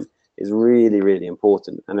real time, is really, really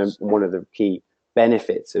important. And one of the key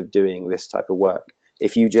benefits of doing this type of work.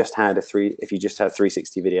 If you just had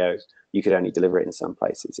 360 video, you could only deliver it in some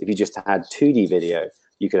places. If you just had 2D video,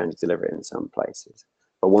 you could only deliver it in some places.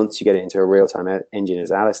 But once you get it into a real-time engine,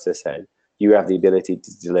 as Alistair said, you have the ability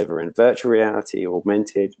to deliver in virtual reality,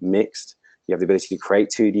 augmented, mixed. You have the ability to create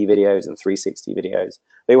 2D videos and 360 videos.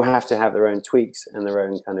 They will have to have their own tweaks and their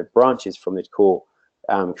own kind of branches from the core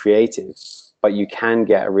creative, but you can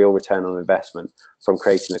get a real return on investment from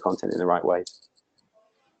creating the content in the right way.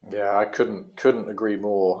 Yeah, I couldn't agree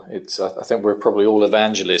more. It's I think we're probably all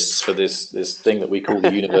evangelists for this thing that we call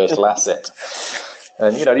the universal asset.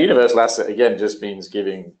 And the universal asset again just means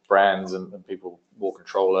giving brands and people more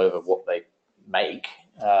control over what they make,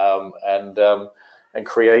 and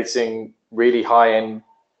creating really high end,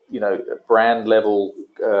 brand level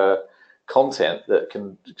content that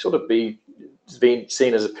can sort of be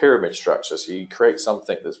seen as a pyramid structure. So you create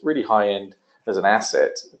something that's really high end as an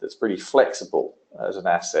asset, that's pretty flexible as an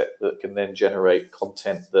asset, that can then generate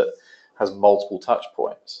content that has multiple touch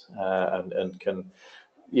points, and can,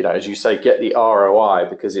 as you say, get the ROI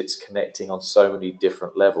because it's connecting on so many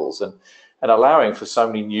different levels, and allowing for so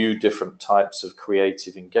many new different types of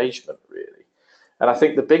creative engagement, really. And I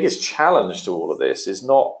think the biggest challenge to all of this is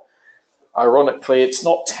not, ironically, it's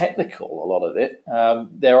not technical, a lot of it.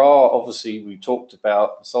 There are, obviously, we talked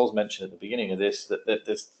about, Sol's mentioned at the beginning of this, that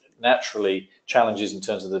there's naturally challenges in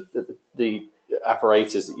terms of the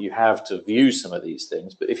apparatus that you have to view some of these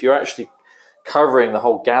things. But if you're actually covering the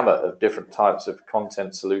whole gamut of different types of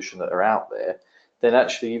content solution that are out there, then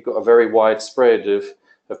actually you've got a very wide spread of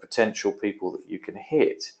potential people that you can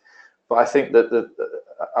hit. But I think that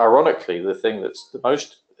ironically, the thing that's the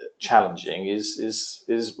most challenging is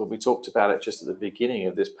when we talked about it just at the beginning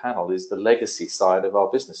of this panel, is the legacy side of our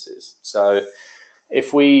businesses. So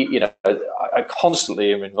if we, I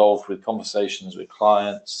constantly am involved with conversations with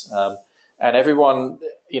clients, and everyone,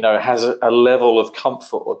 has a level of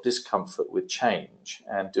comfort or discomfort with change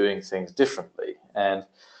and doing things differently. And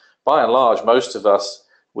by and large, most of us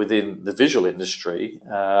within the visual industry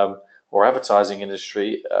or advertising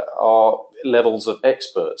industry are levels of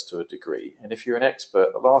experts to a degree. And if you're an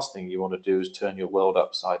expert, the last thing you want to do is turn your world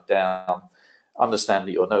upside down, understand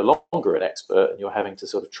that you're no longer an expert and you're having to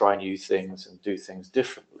sort of try new things and do things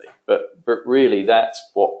differently. But really, that's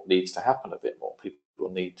what needs to happen a bit more. People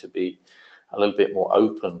need to be a little bit more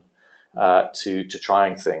open to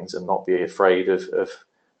trying things and not be afraid of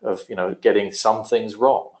getting some things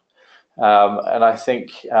wrong. And I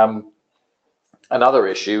think another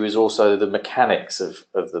issue is also the mechanics of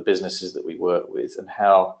the businesses that we work with, and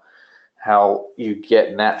how you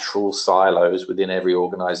get natural silos within every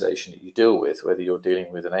organization that you deal with, whether you're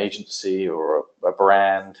dealing with an agency or a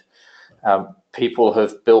brand. People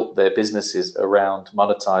have built their businesses around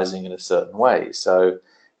monetizing in a certain way. So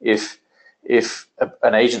if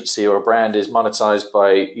an agency or a brand is monetized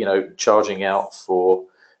by charging out for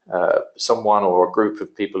someone or a group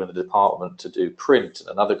of people in the department to do print, and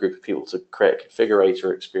another group of people to create a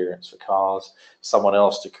configurator experience for cars, someone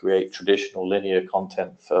else to create traditional linear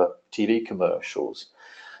content for TV commercials,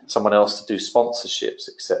 someone else to do sponsorships,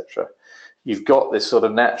 etc. You've got this sort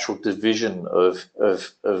of natural division of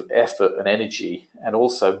effort and energy, and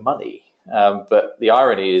also money. But the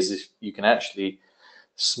irony is, if you can actually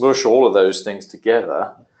smush all of those things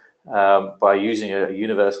together by using a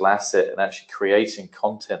universal asset and actually creating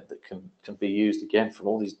content that can be used again from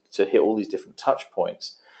all these, to hit all these different touch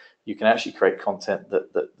points, you can actually create content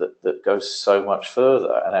that goes so much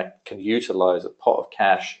further and can utilize a pot of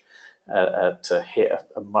cash to hit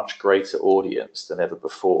a much greater audience than ever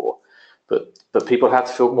before. But people have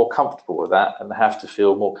to feel more comfortable with that, and have to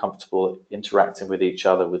feel more comfortable interacting with each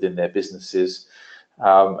other within their businesses,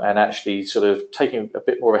 and actually sort of taking a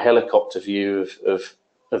bit more of a helicopter view of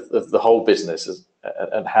the whole business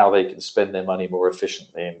and how they can spend their money more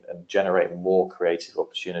efficiently and generate more creative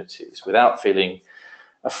opportunities without feeling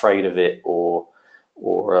afraid of it or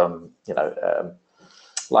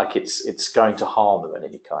like it's going to harm them in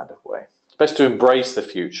any kind of way. It's best to embrace the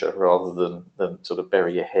future rather than sort of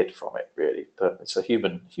bury your head from it, really. But it's a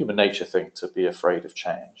human nature thing to be afraid of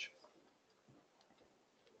change.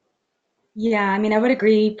 Yeah, I mean, I would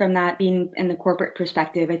agree from that, being in the corporate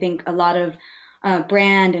perspective. I think a lot of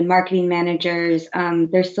brand and marketing managers,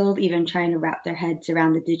 they're still even trying to wrap their heads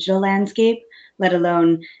around the digital landscape, let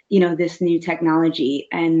alone, this new technology.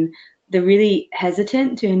 And they're really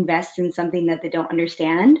hesitant to invest in something that they don't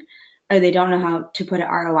understand, or they don't know how to put an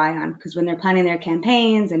ROI on. Because when they're planning their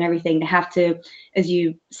campaigns and everything, they have to, as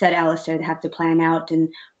you said, Alistair, they have to plan out and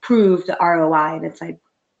prove the ROI. And it's like,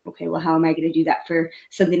 okay, well, how am I going to do that for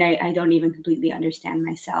something I don't even completely understand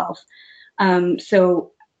myself?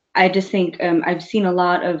 So I just think I've seen a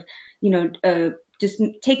lot of, just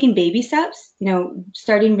taking baby steps,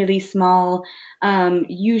 starting really small,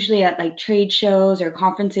 usually at like trade shows or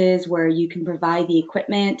conferences where you can provide the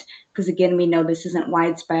equipment. Because again, we know this isn't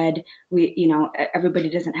widespread. Everybody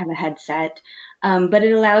doesn't have a headset, but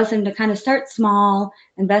it allows them to kind of start small,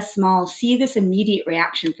 invest small, see this immediate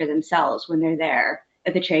reaction for themselves when they're there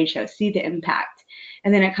at the trade show, see the impact.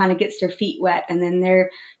 and then it kind of gets their feet wet, and then they're,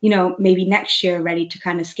 maybe next year ready to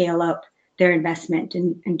kind of scale up their investment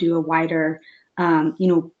and do a wider,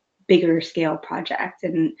 bigger scale project.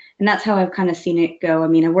 And that's how I've kind of seen it go. I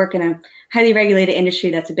mean, I work in a highly regulated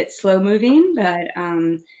industry that's a bit slow moving, but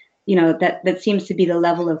that seems to be the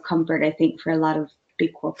level of comfort, I think, for a lot of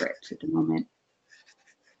big corporates at the moment.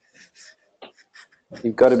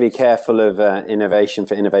 You've got to be careful of innovation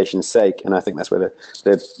for innovation's sake, and I think that's where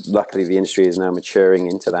luckily the industry is now maturing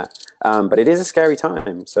into that. But it is a scary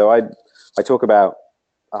time. So I talk about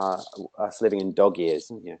us living in dog years,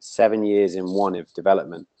 7 years in one of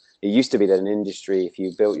development. It used to be that an industry, if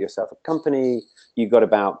you built yourself a company, you got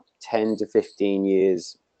about 10 to 15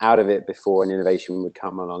 years out of it before an innovation would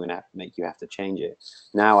come along and make you have to change it.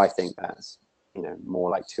 Now I think that's more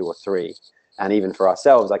like 2 or 3. And even for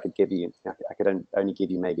ourselves, I could only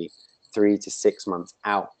give you maybe 3 to 6 months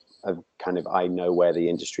out of kind of, I know where the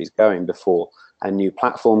industry is going before a new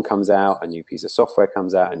platform comes out, a new piece of software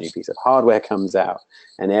comes out, a new piece of hardware comes out,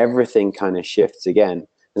 and everything kind of shifts again.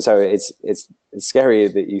 And so it's scary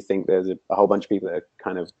that you think there's a whole bunch of people that are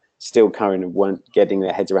kind of still kind of weren't getting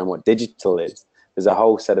their heads around what digital is. There's a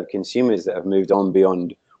whole set of consumers that have moved on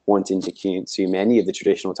beyond wanting to consume any of the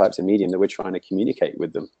traditional types of medium that we're trying to communicate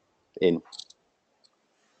with them in.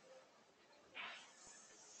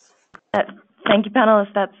 Thank you,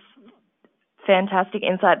 panelists. That's fantastic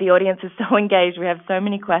insight. The audience is so engaged. We have so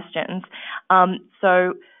many questions.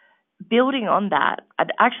 So building on that,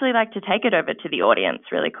 I'd actually like to take it over to the audience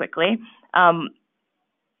really quickly. I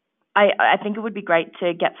think it would be great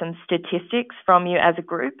to get some statistics from you as a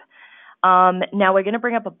group. Now we're going to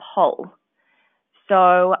bring up a poll.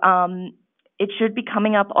 So it should be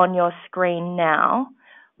coming up on your screen now.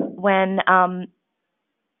 When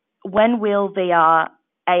will VR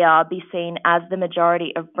AR be seen as the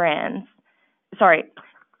majority of brands? Sorry,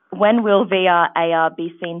 when will VR AR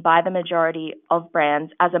be seen by the majority of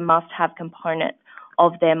brands as a must-have component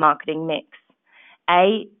of their marketing mix?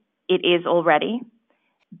 A, it is already.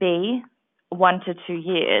 B, 1 to 2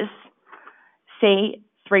 years. C,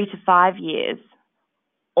 3 to 5 years.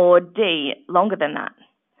 Or D, longer than that.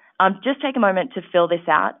 Just take a moment to fill this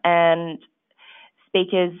out, and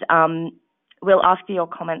speakers, we'll ask for your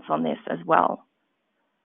comments on this as well.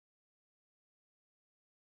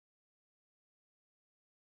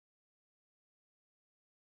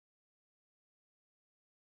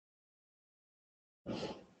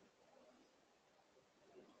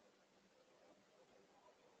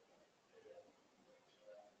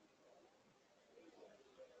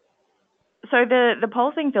 So the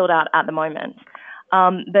poll's being filled out at the moment,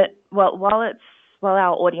 but while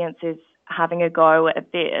our audience is having a go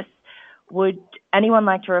at this, would anyone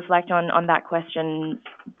like to reflect on that question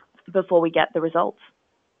before we get the results?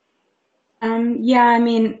 Yeah, I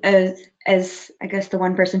mean, as I guess the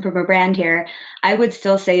one person from a brand here, I would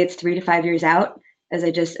still say it's 3 to 5 years out, as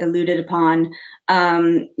I just alluded upon.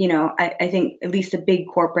 I think at least the big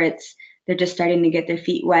corporates, they're just starting to get their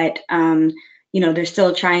feet wet. They're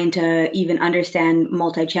still trying to even understand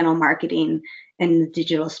multi-channel marketing in the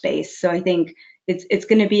digital space. So I think it's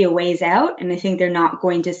going to be a ways out, and I think they're not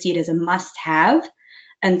going to see it as a must-have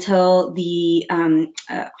until the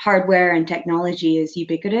hardware and technology is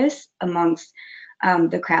ubiquitous amongst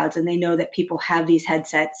the crowds, and they know that people have these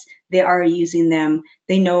headsets, they are using them,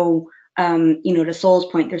 they know, to Sol's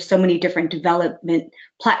point, there's so many different development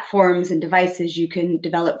platforms and devices you can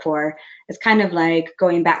develop for. It's kind of like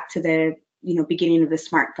going back to the beginning of the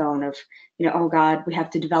smartphone of, oh God, we have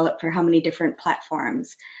to develop for how many different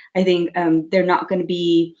platforms. I think they're not going to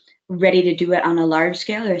be ready to do it on a large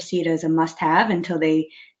scale or see it as a must-have until they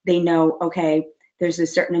know, okay, there's a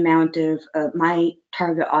certain amount of my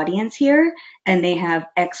target audience here, and they have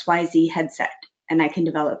XYZ headset, and I can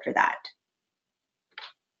develop for that.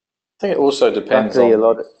 I think it also depends on a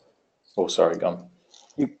lot of... Oh, sorry, go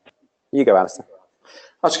on. You go, Alistair.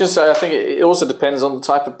 I was going to say, I think it also depends on the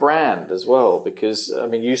type of brand as well, because, I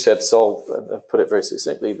mean, you said, Sol, put it very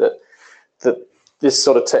succinctly, that this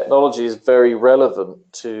sort of technology is very relevant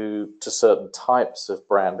to certain types of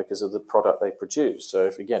brand because of the product they produce. So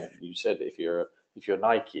if, again, you said if you're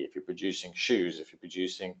Nike, if you're producing shoes, if you're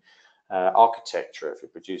producing architecture, if you're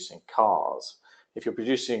producing cars, if you're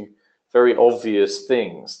producing very obvious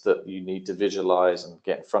things that you need to visualize and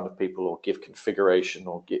get in front of people or give configuration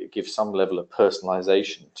or give some level of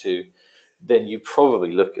personalization to, then you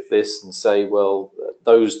probably look at this and say, well,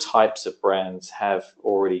 those types of brands have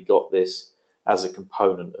already got this as a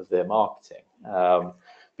component of their marketing,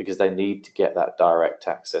 because they need to get that direct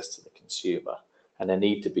access to the consumer, and they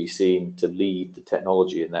need to be seen to lead the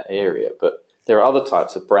technology in that area. But there are other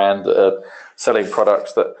types of brand that are selling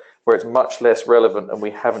products that where it's much less relevant, and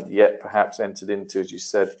we haven't yet perhaps entered into, as you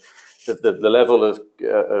said, the level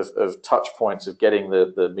of touch points of getting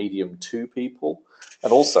the medium to people,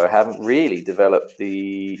 and also haven't really developed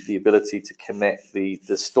the ability to connect the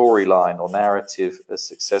storyline or narrative as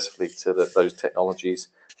successfully to those technologies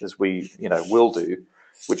as we will do,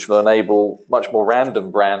 which will enable much more random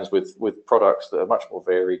brands with products that are much more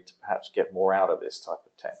varied to perhaps get more out of this type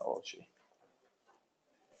of technology.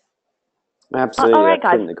 Absolutely, all right,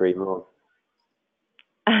 I couldn't guys. agree more.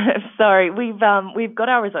 Sorry, we've got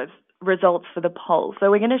our results for the poll, so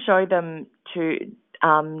we're going to show them to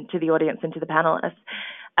the audience and to the panelists.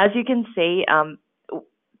 As you can see,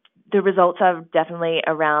 the results are definitely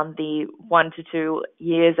around the 1 to 2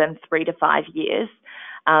 years and 3 to 5 years,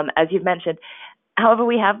 as you've mentioned. However,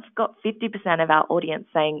 we have got 50% of our audience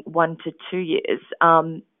saying 1 to 2 years.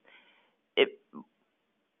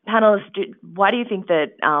 Panelists, why do you think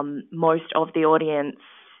that most of the audience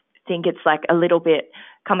think it's like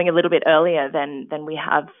coming a little bit earlier than we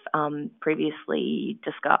have previously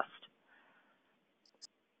discussed?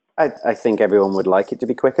 I think everyone would like it to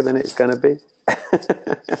be quicker than it's going to be.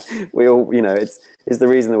 We all, it's the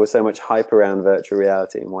reason there was so much hype around virtual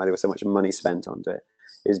reality and why there was so much money spent onto it,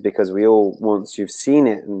 is because we all, once you've seen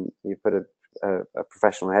it and you put a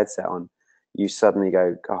professional headset on, you suddenly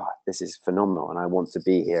go, God, this is phenomenal, and I want to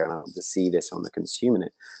be here, and I want to see this, on the consuming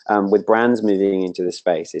it. With brands moving into the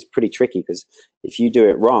space, it's pretty tricky, because if you do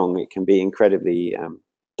it wrong, it can be incredibly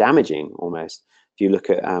damaging almost. If you look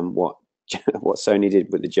at what Sony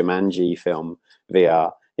did with the Jumanji film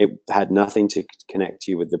VR, it had nothing to connect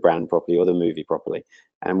you with the brand properly or the movie properly,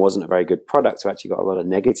 and wasn't a very good product, so actually got a lot of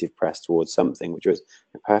negative press towards something which was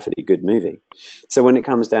a perfectly good movie. So when it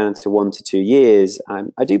comes down to 1 to 2 years,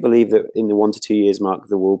 I do believe that in the 1 to 2 years mark,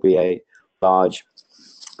 there will be a large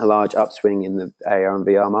upswing in the AR and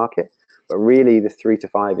VR market. But really, the 3 to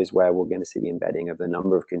 5 is where we're going to see the embedding of the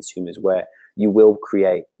number of consumers, where you will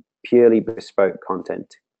create purely bespoke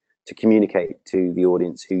content to communicate to the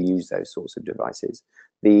audience who use those sorts of devices.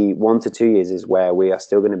 The 1 to 2 years is where we are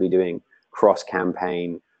still going to be doing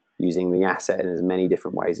cross-campaign, using the asset in as many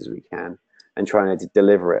different ways as we can, and trying to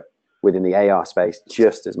deliver it within the AR space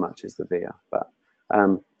just as much as the VR. But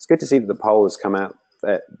it's good to see that the poll has come out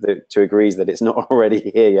to agrees that it's not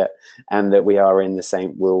already here yet, and that we are in the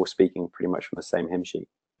same, we're all speaking pretty much from the same hymn sheet.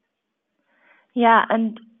 Yeah,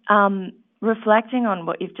 and reflecting on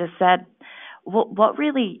what you've just said, what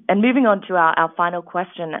really, and moving on to our final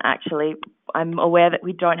question, actually, I'm aware that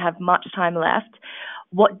we don't have much time left.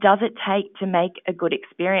 What does it take to make a good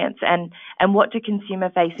experience, and what do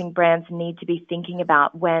consumer-facing brands need to be thinking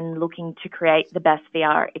about when looking to create the best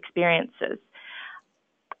VR experiences?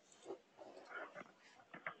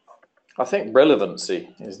 I think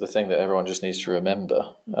relevancy is the thing that everyone just needs to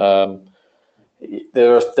remember.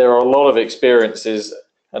 There are a lot of experiences,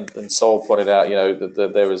 and Sol pointed out,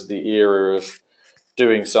 that there was the era of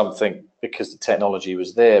doing something because the technology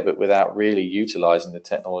was there, but without really utilizing the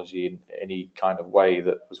technology in any kind of way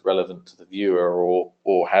that was relevant to the viewer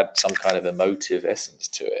or had some kind of emotive essence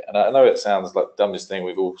to it. And I know it sounds like the dumbest thing,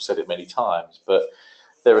 we've all said it many times, but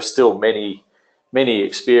there are still many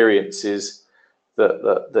experiences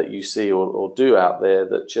that you see or do out there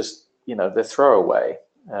that just, they're throwaway.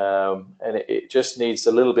 And it just needs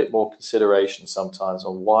a little bit more consideration sometimes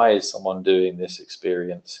on why is someone doing this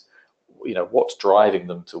experience, what's driving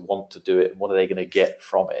them to want to do it, and what are they going to get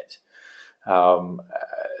from it.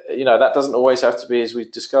 That doesn't always have to be, as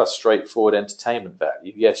we've discussed, straightforward entertainment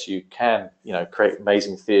value. Yes, you can, create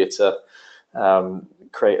amazing theatre,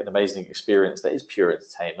 create an amazing experience that is pure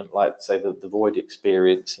entertainment, like, say, the Void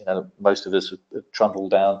experience, most of us have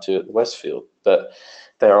trundled down to at the Westfield. But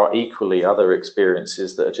there are equally other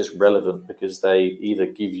experiences that are just relevant because they either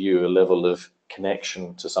give you a level of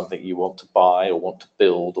connection to something you want to buy or want to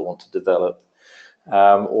build or want to develop,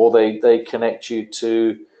 or they connect you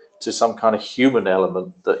to some kind of human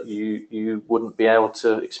element that you wouldn't be able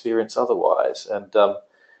to experience otherwise. And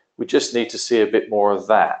we just need to see a bit more of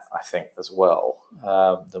that, I think, as well,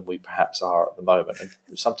 than we perhaps are at the moment. And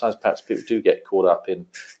sometimes perhaps people do get caught up in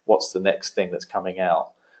what's the next thing that's coming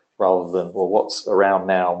out, rather than, well, what's around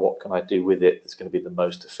now and what can I do with it that's going to be the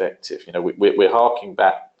most effective. We're harking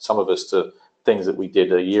back, some of us, to things that we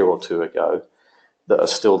did a year or two ago that are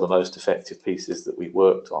still the most effective pieces that we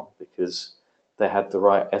worked on, because they had the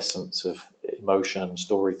right essence of emotion,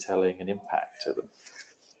 storytelling, and impact to them.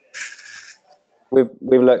 We've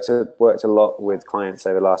worked a lot with clients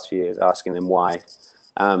over the last few years, asking them why,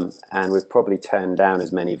 and we've probably turned down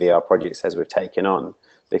as many VR projects as we've taken on,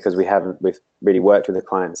 because we've really worked with the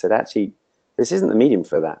client and said, actually, this isn't the medium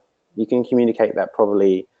for that. You can communicate that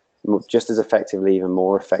probably just as effectively, even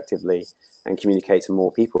more effectively, and communicate to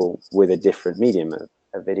more people with a different medium,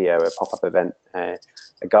 a video, a pop-up event, a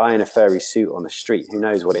guy in a furry suit on the street. Who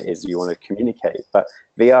knows what it is you want to communicate? But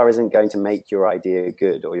VR isn't going to make your idea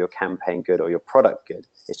good or your campaign good or your product good.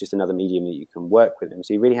 It's just another medium that you can work with. And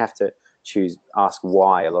so you really have to ask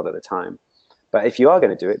why a lot of the time. But if you are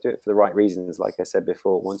going to do it for the right reasons. Like I said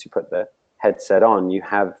before, once you put the headset on, you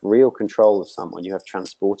have real control of someone. You have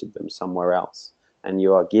transported them somewhere else, and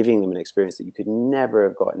you are giving them an experience that you could never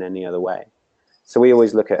have gotten any other way. So we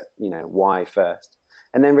always look at, why first,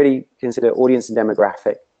 and then really consider audience and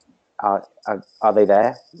demographic. Are they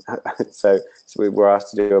there? so we were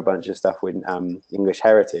asked to do a bunch of stuff with English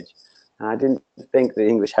heritage, and I didn't think the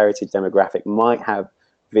English heritage demographic might have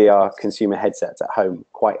VR consumer headsets at home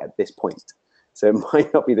quite at this point. So it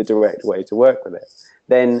might not be the direct way to work with it.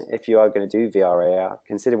 Then if you are going to do VR AR,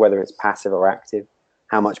 consider whether it's passive or active,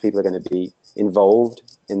 how much people are going to be involved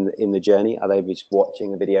in the journey. Are they just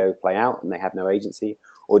watching the video play out and they have no agency?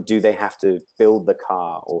 Or do they have to build the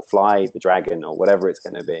car or fly the dragon or whatever it's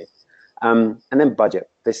going to be? And then budget.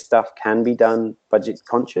 This stuff can be done budget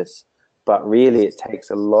conscious, but really it takes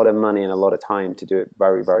a lot of money and a lot of time to do it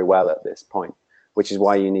very, very well at this point, which is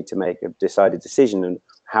why you need to make a decided decision on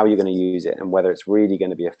how you're going to use it and whether it's really going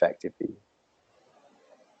to be effective for you.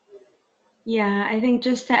 Yeah, I think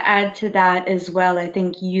just to add to that as well, I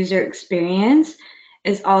think user experience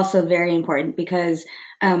is also very important because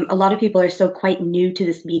a lot of people are still quite new to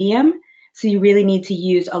this medium. So you really need to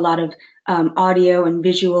use a lot of audio and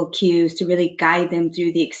visual cues to really guide them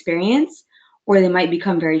through the experience, or they might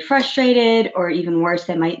become very frustrated, or even worse,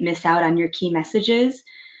 they might miss out on your key messages.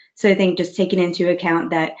 So I think just taking into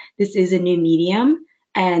account that this is a new medium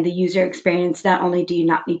and the user experience, not only do you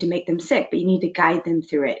not need to make them sick, but you need to guide them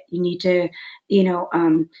through it. You need to,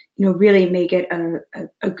 really make it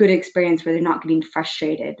a good experience where they're not getting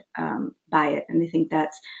frustrated by it. And I think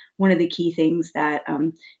that's one of the key things that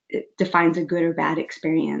it defines a good or bad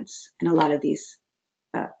experience in a lot of these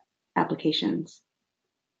applications.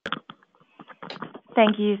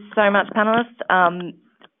 Thank you so much, panelists.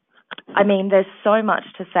 I mean, there's so much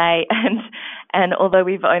to say, and although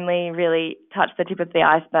we've only really touched the tip of the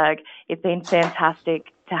iceberg, it's been fantastic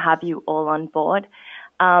to have you all on board.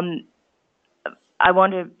 I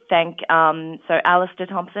want to thank Alistair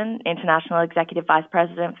Thompson, International Executive Vice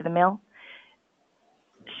President for the Mill,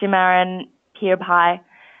 Shimaran Pierpai,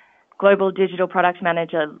 Global Digital Product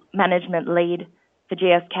Management Lead for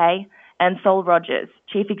GSK, and Sol Rogers,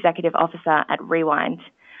 Chief Executive Officer at Rewind.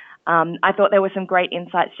 I thought there were some great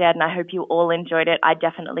insights shared, and I hope you all enjoyed it. I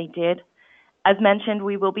definitely did. As mentioned,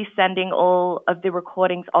 we will be sending all of the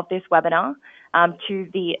recordings of this webinar to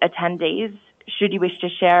the attendees, should you wish to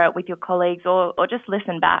share it with your colleagues or just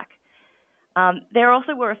listen back. There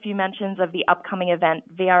also were a few mentions of the upcoming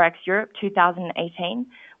event, VRX Europe 2018,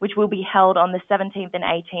 which will be held on the 17th and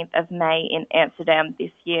 18th of May in Amsterdam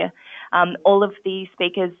this year. All of the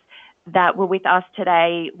speakers that were with us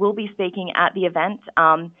today will be speaking at the event,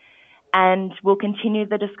 and we'll continue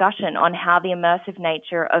the discussion on how the immersive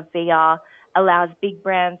nature of VR allows big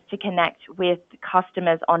brands to connect with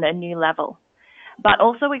customers on a new level, but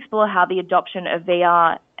also explore how the adoption of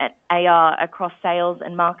VR and AR across sales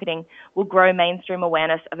and marketing will grow mainstream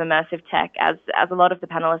awareness of immersive tech, as a lot of the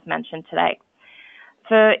panelists mentioned today.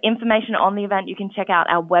 For information on the event, you can check out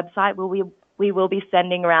our website, where we will be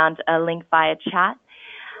sending around a link via chat.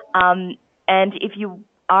 And if you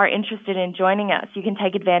are interested in joining us, you can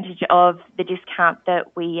take advantage of the discount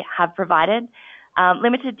that we have provided.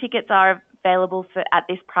 Limited tickets are available at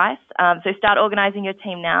this price, so start organising your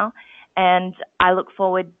team now, and I look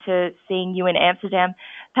forward to seeing you in Amsterdam.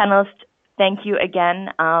 Panelists, thank you again.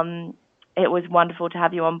 It was wonderful to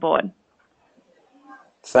have you on board.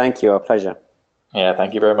 Thank you, our pleasure. Yeah,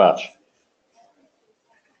 thank you very much.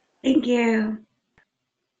 Thank you.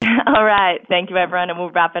 All right, thank you everyone, and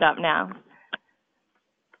we'll wrap it up now.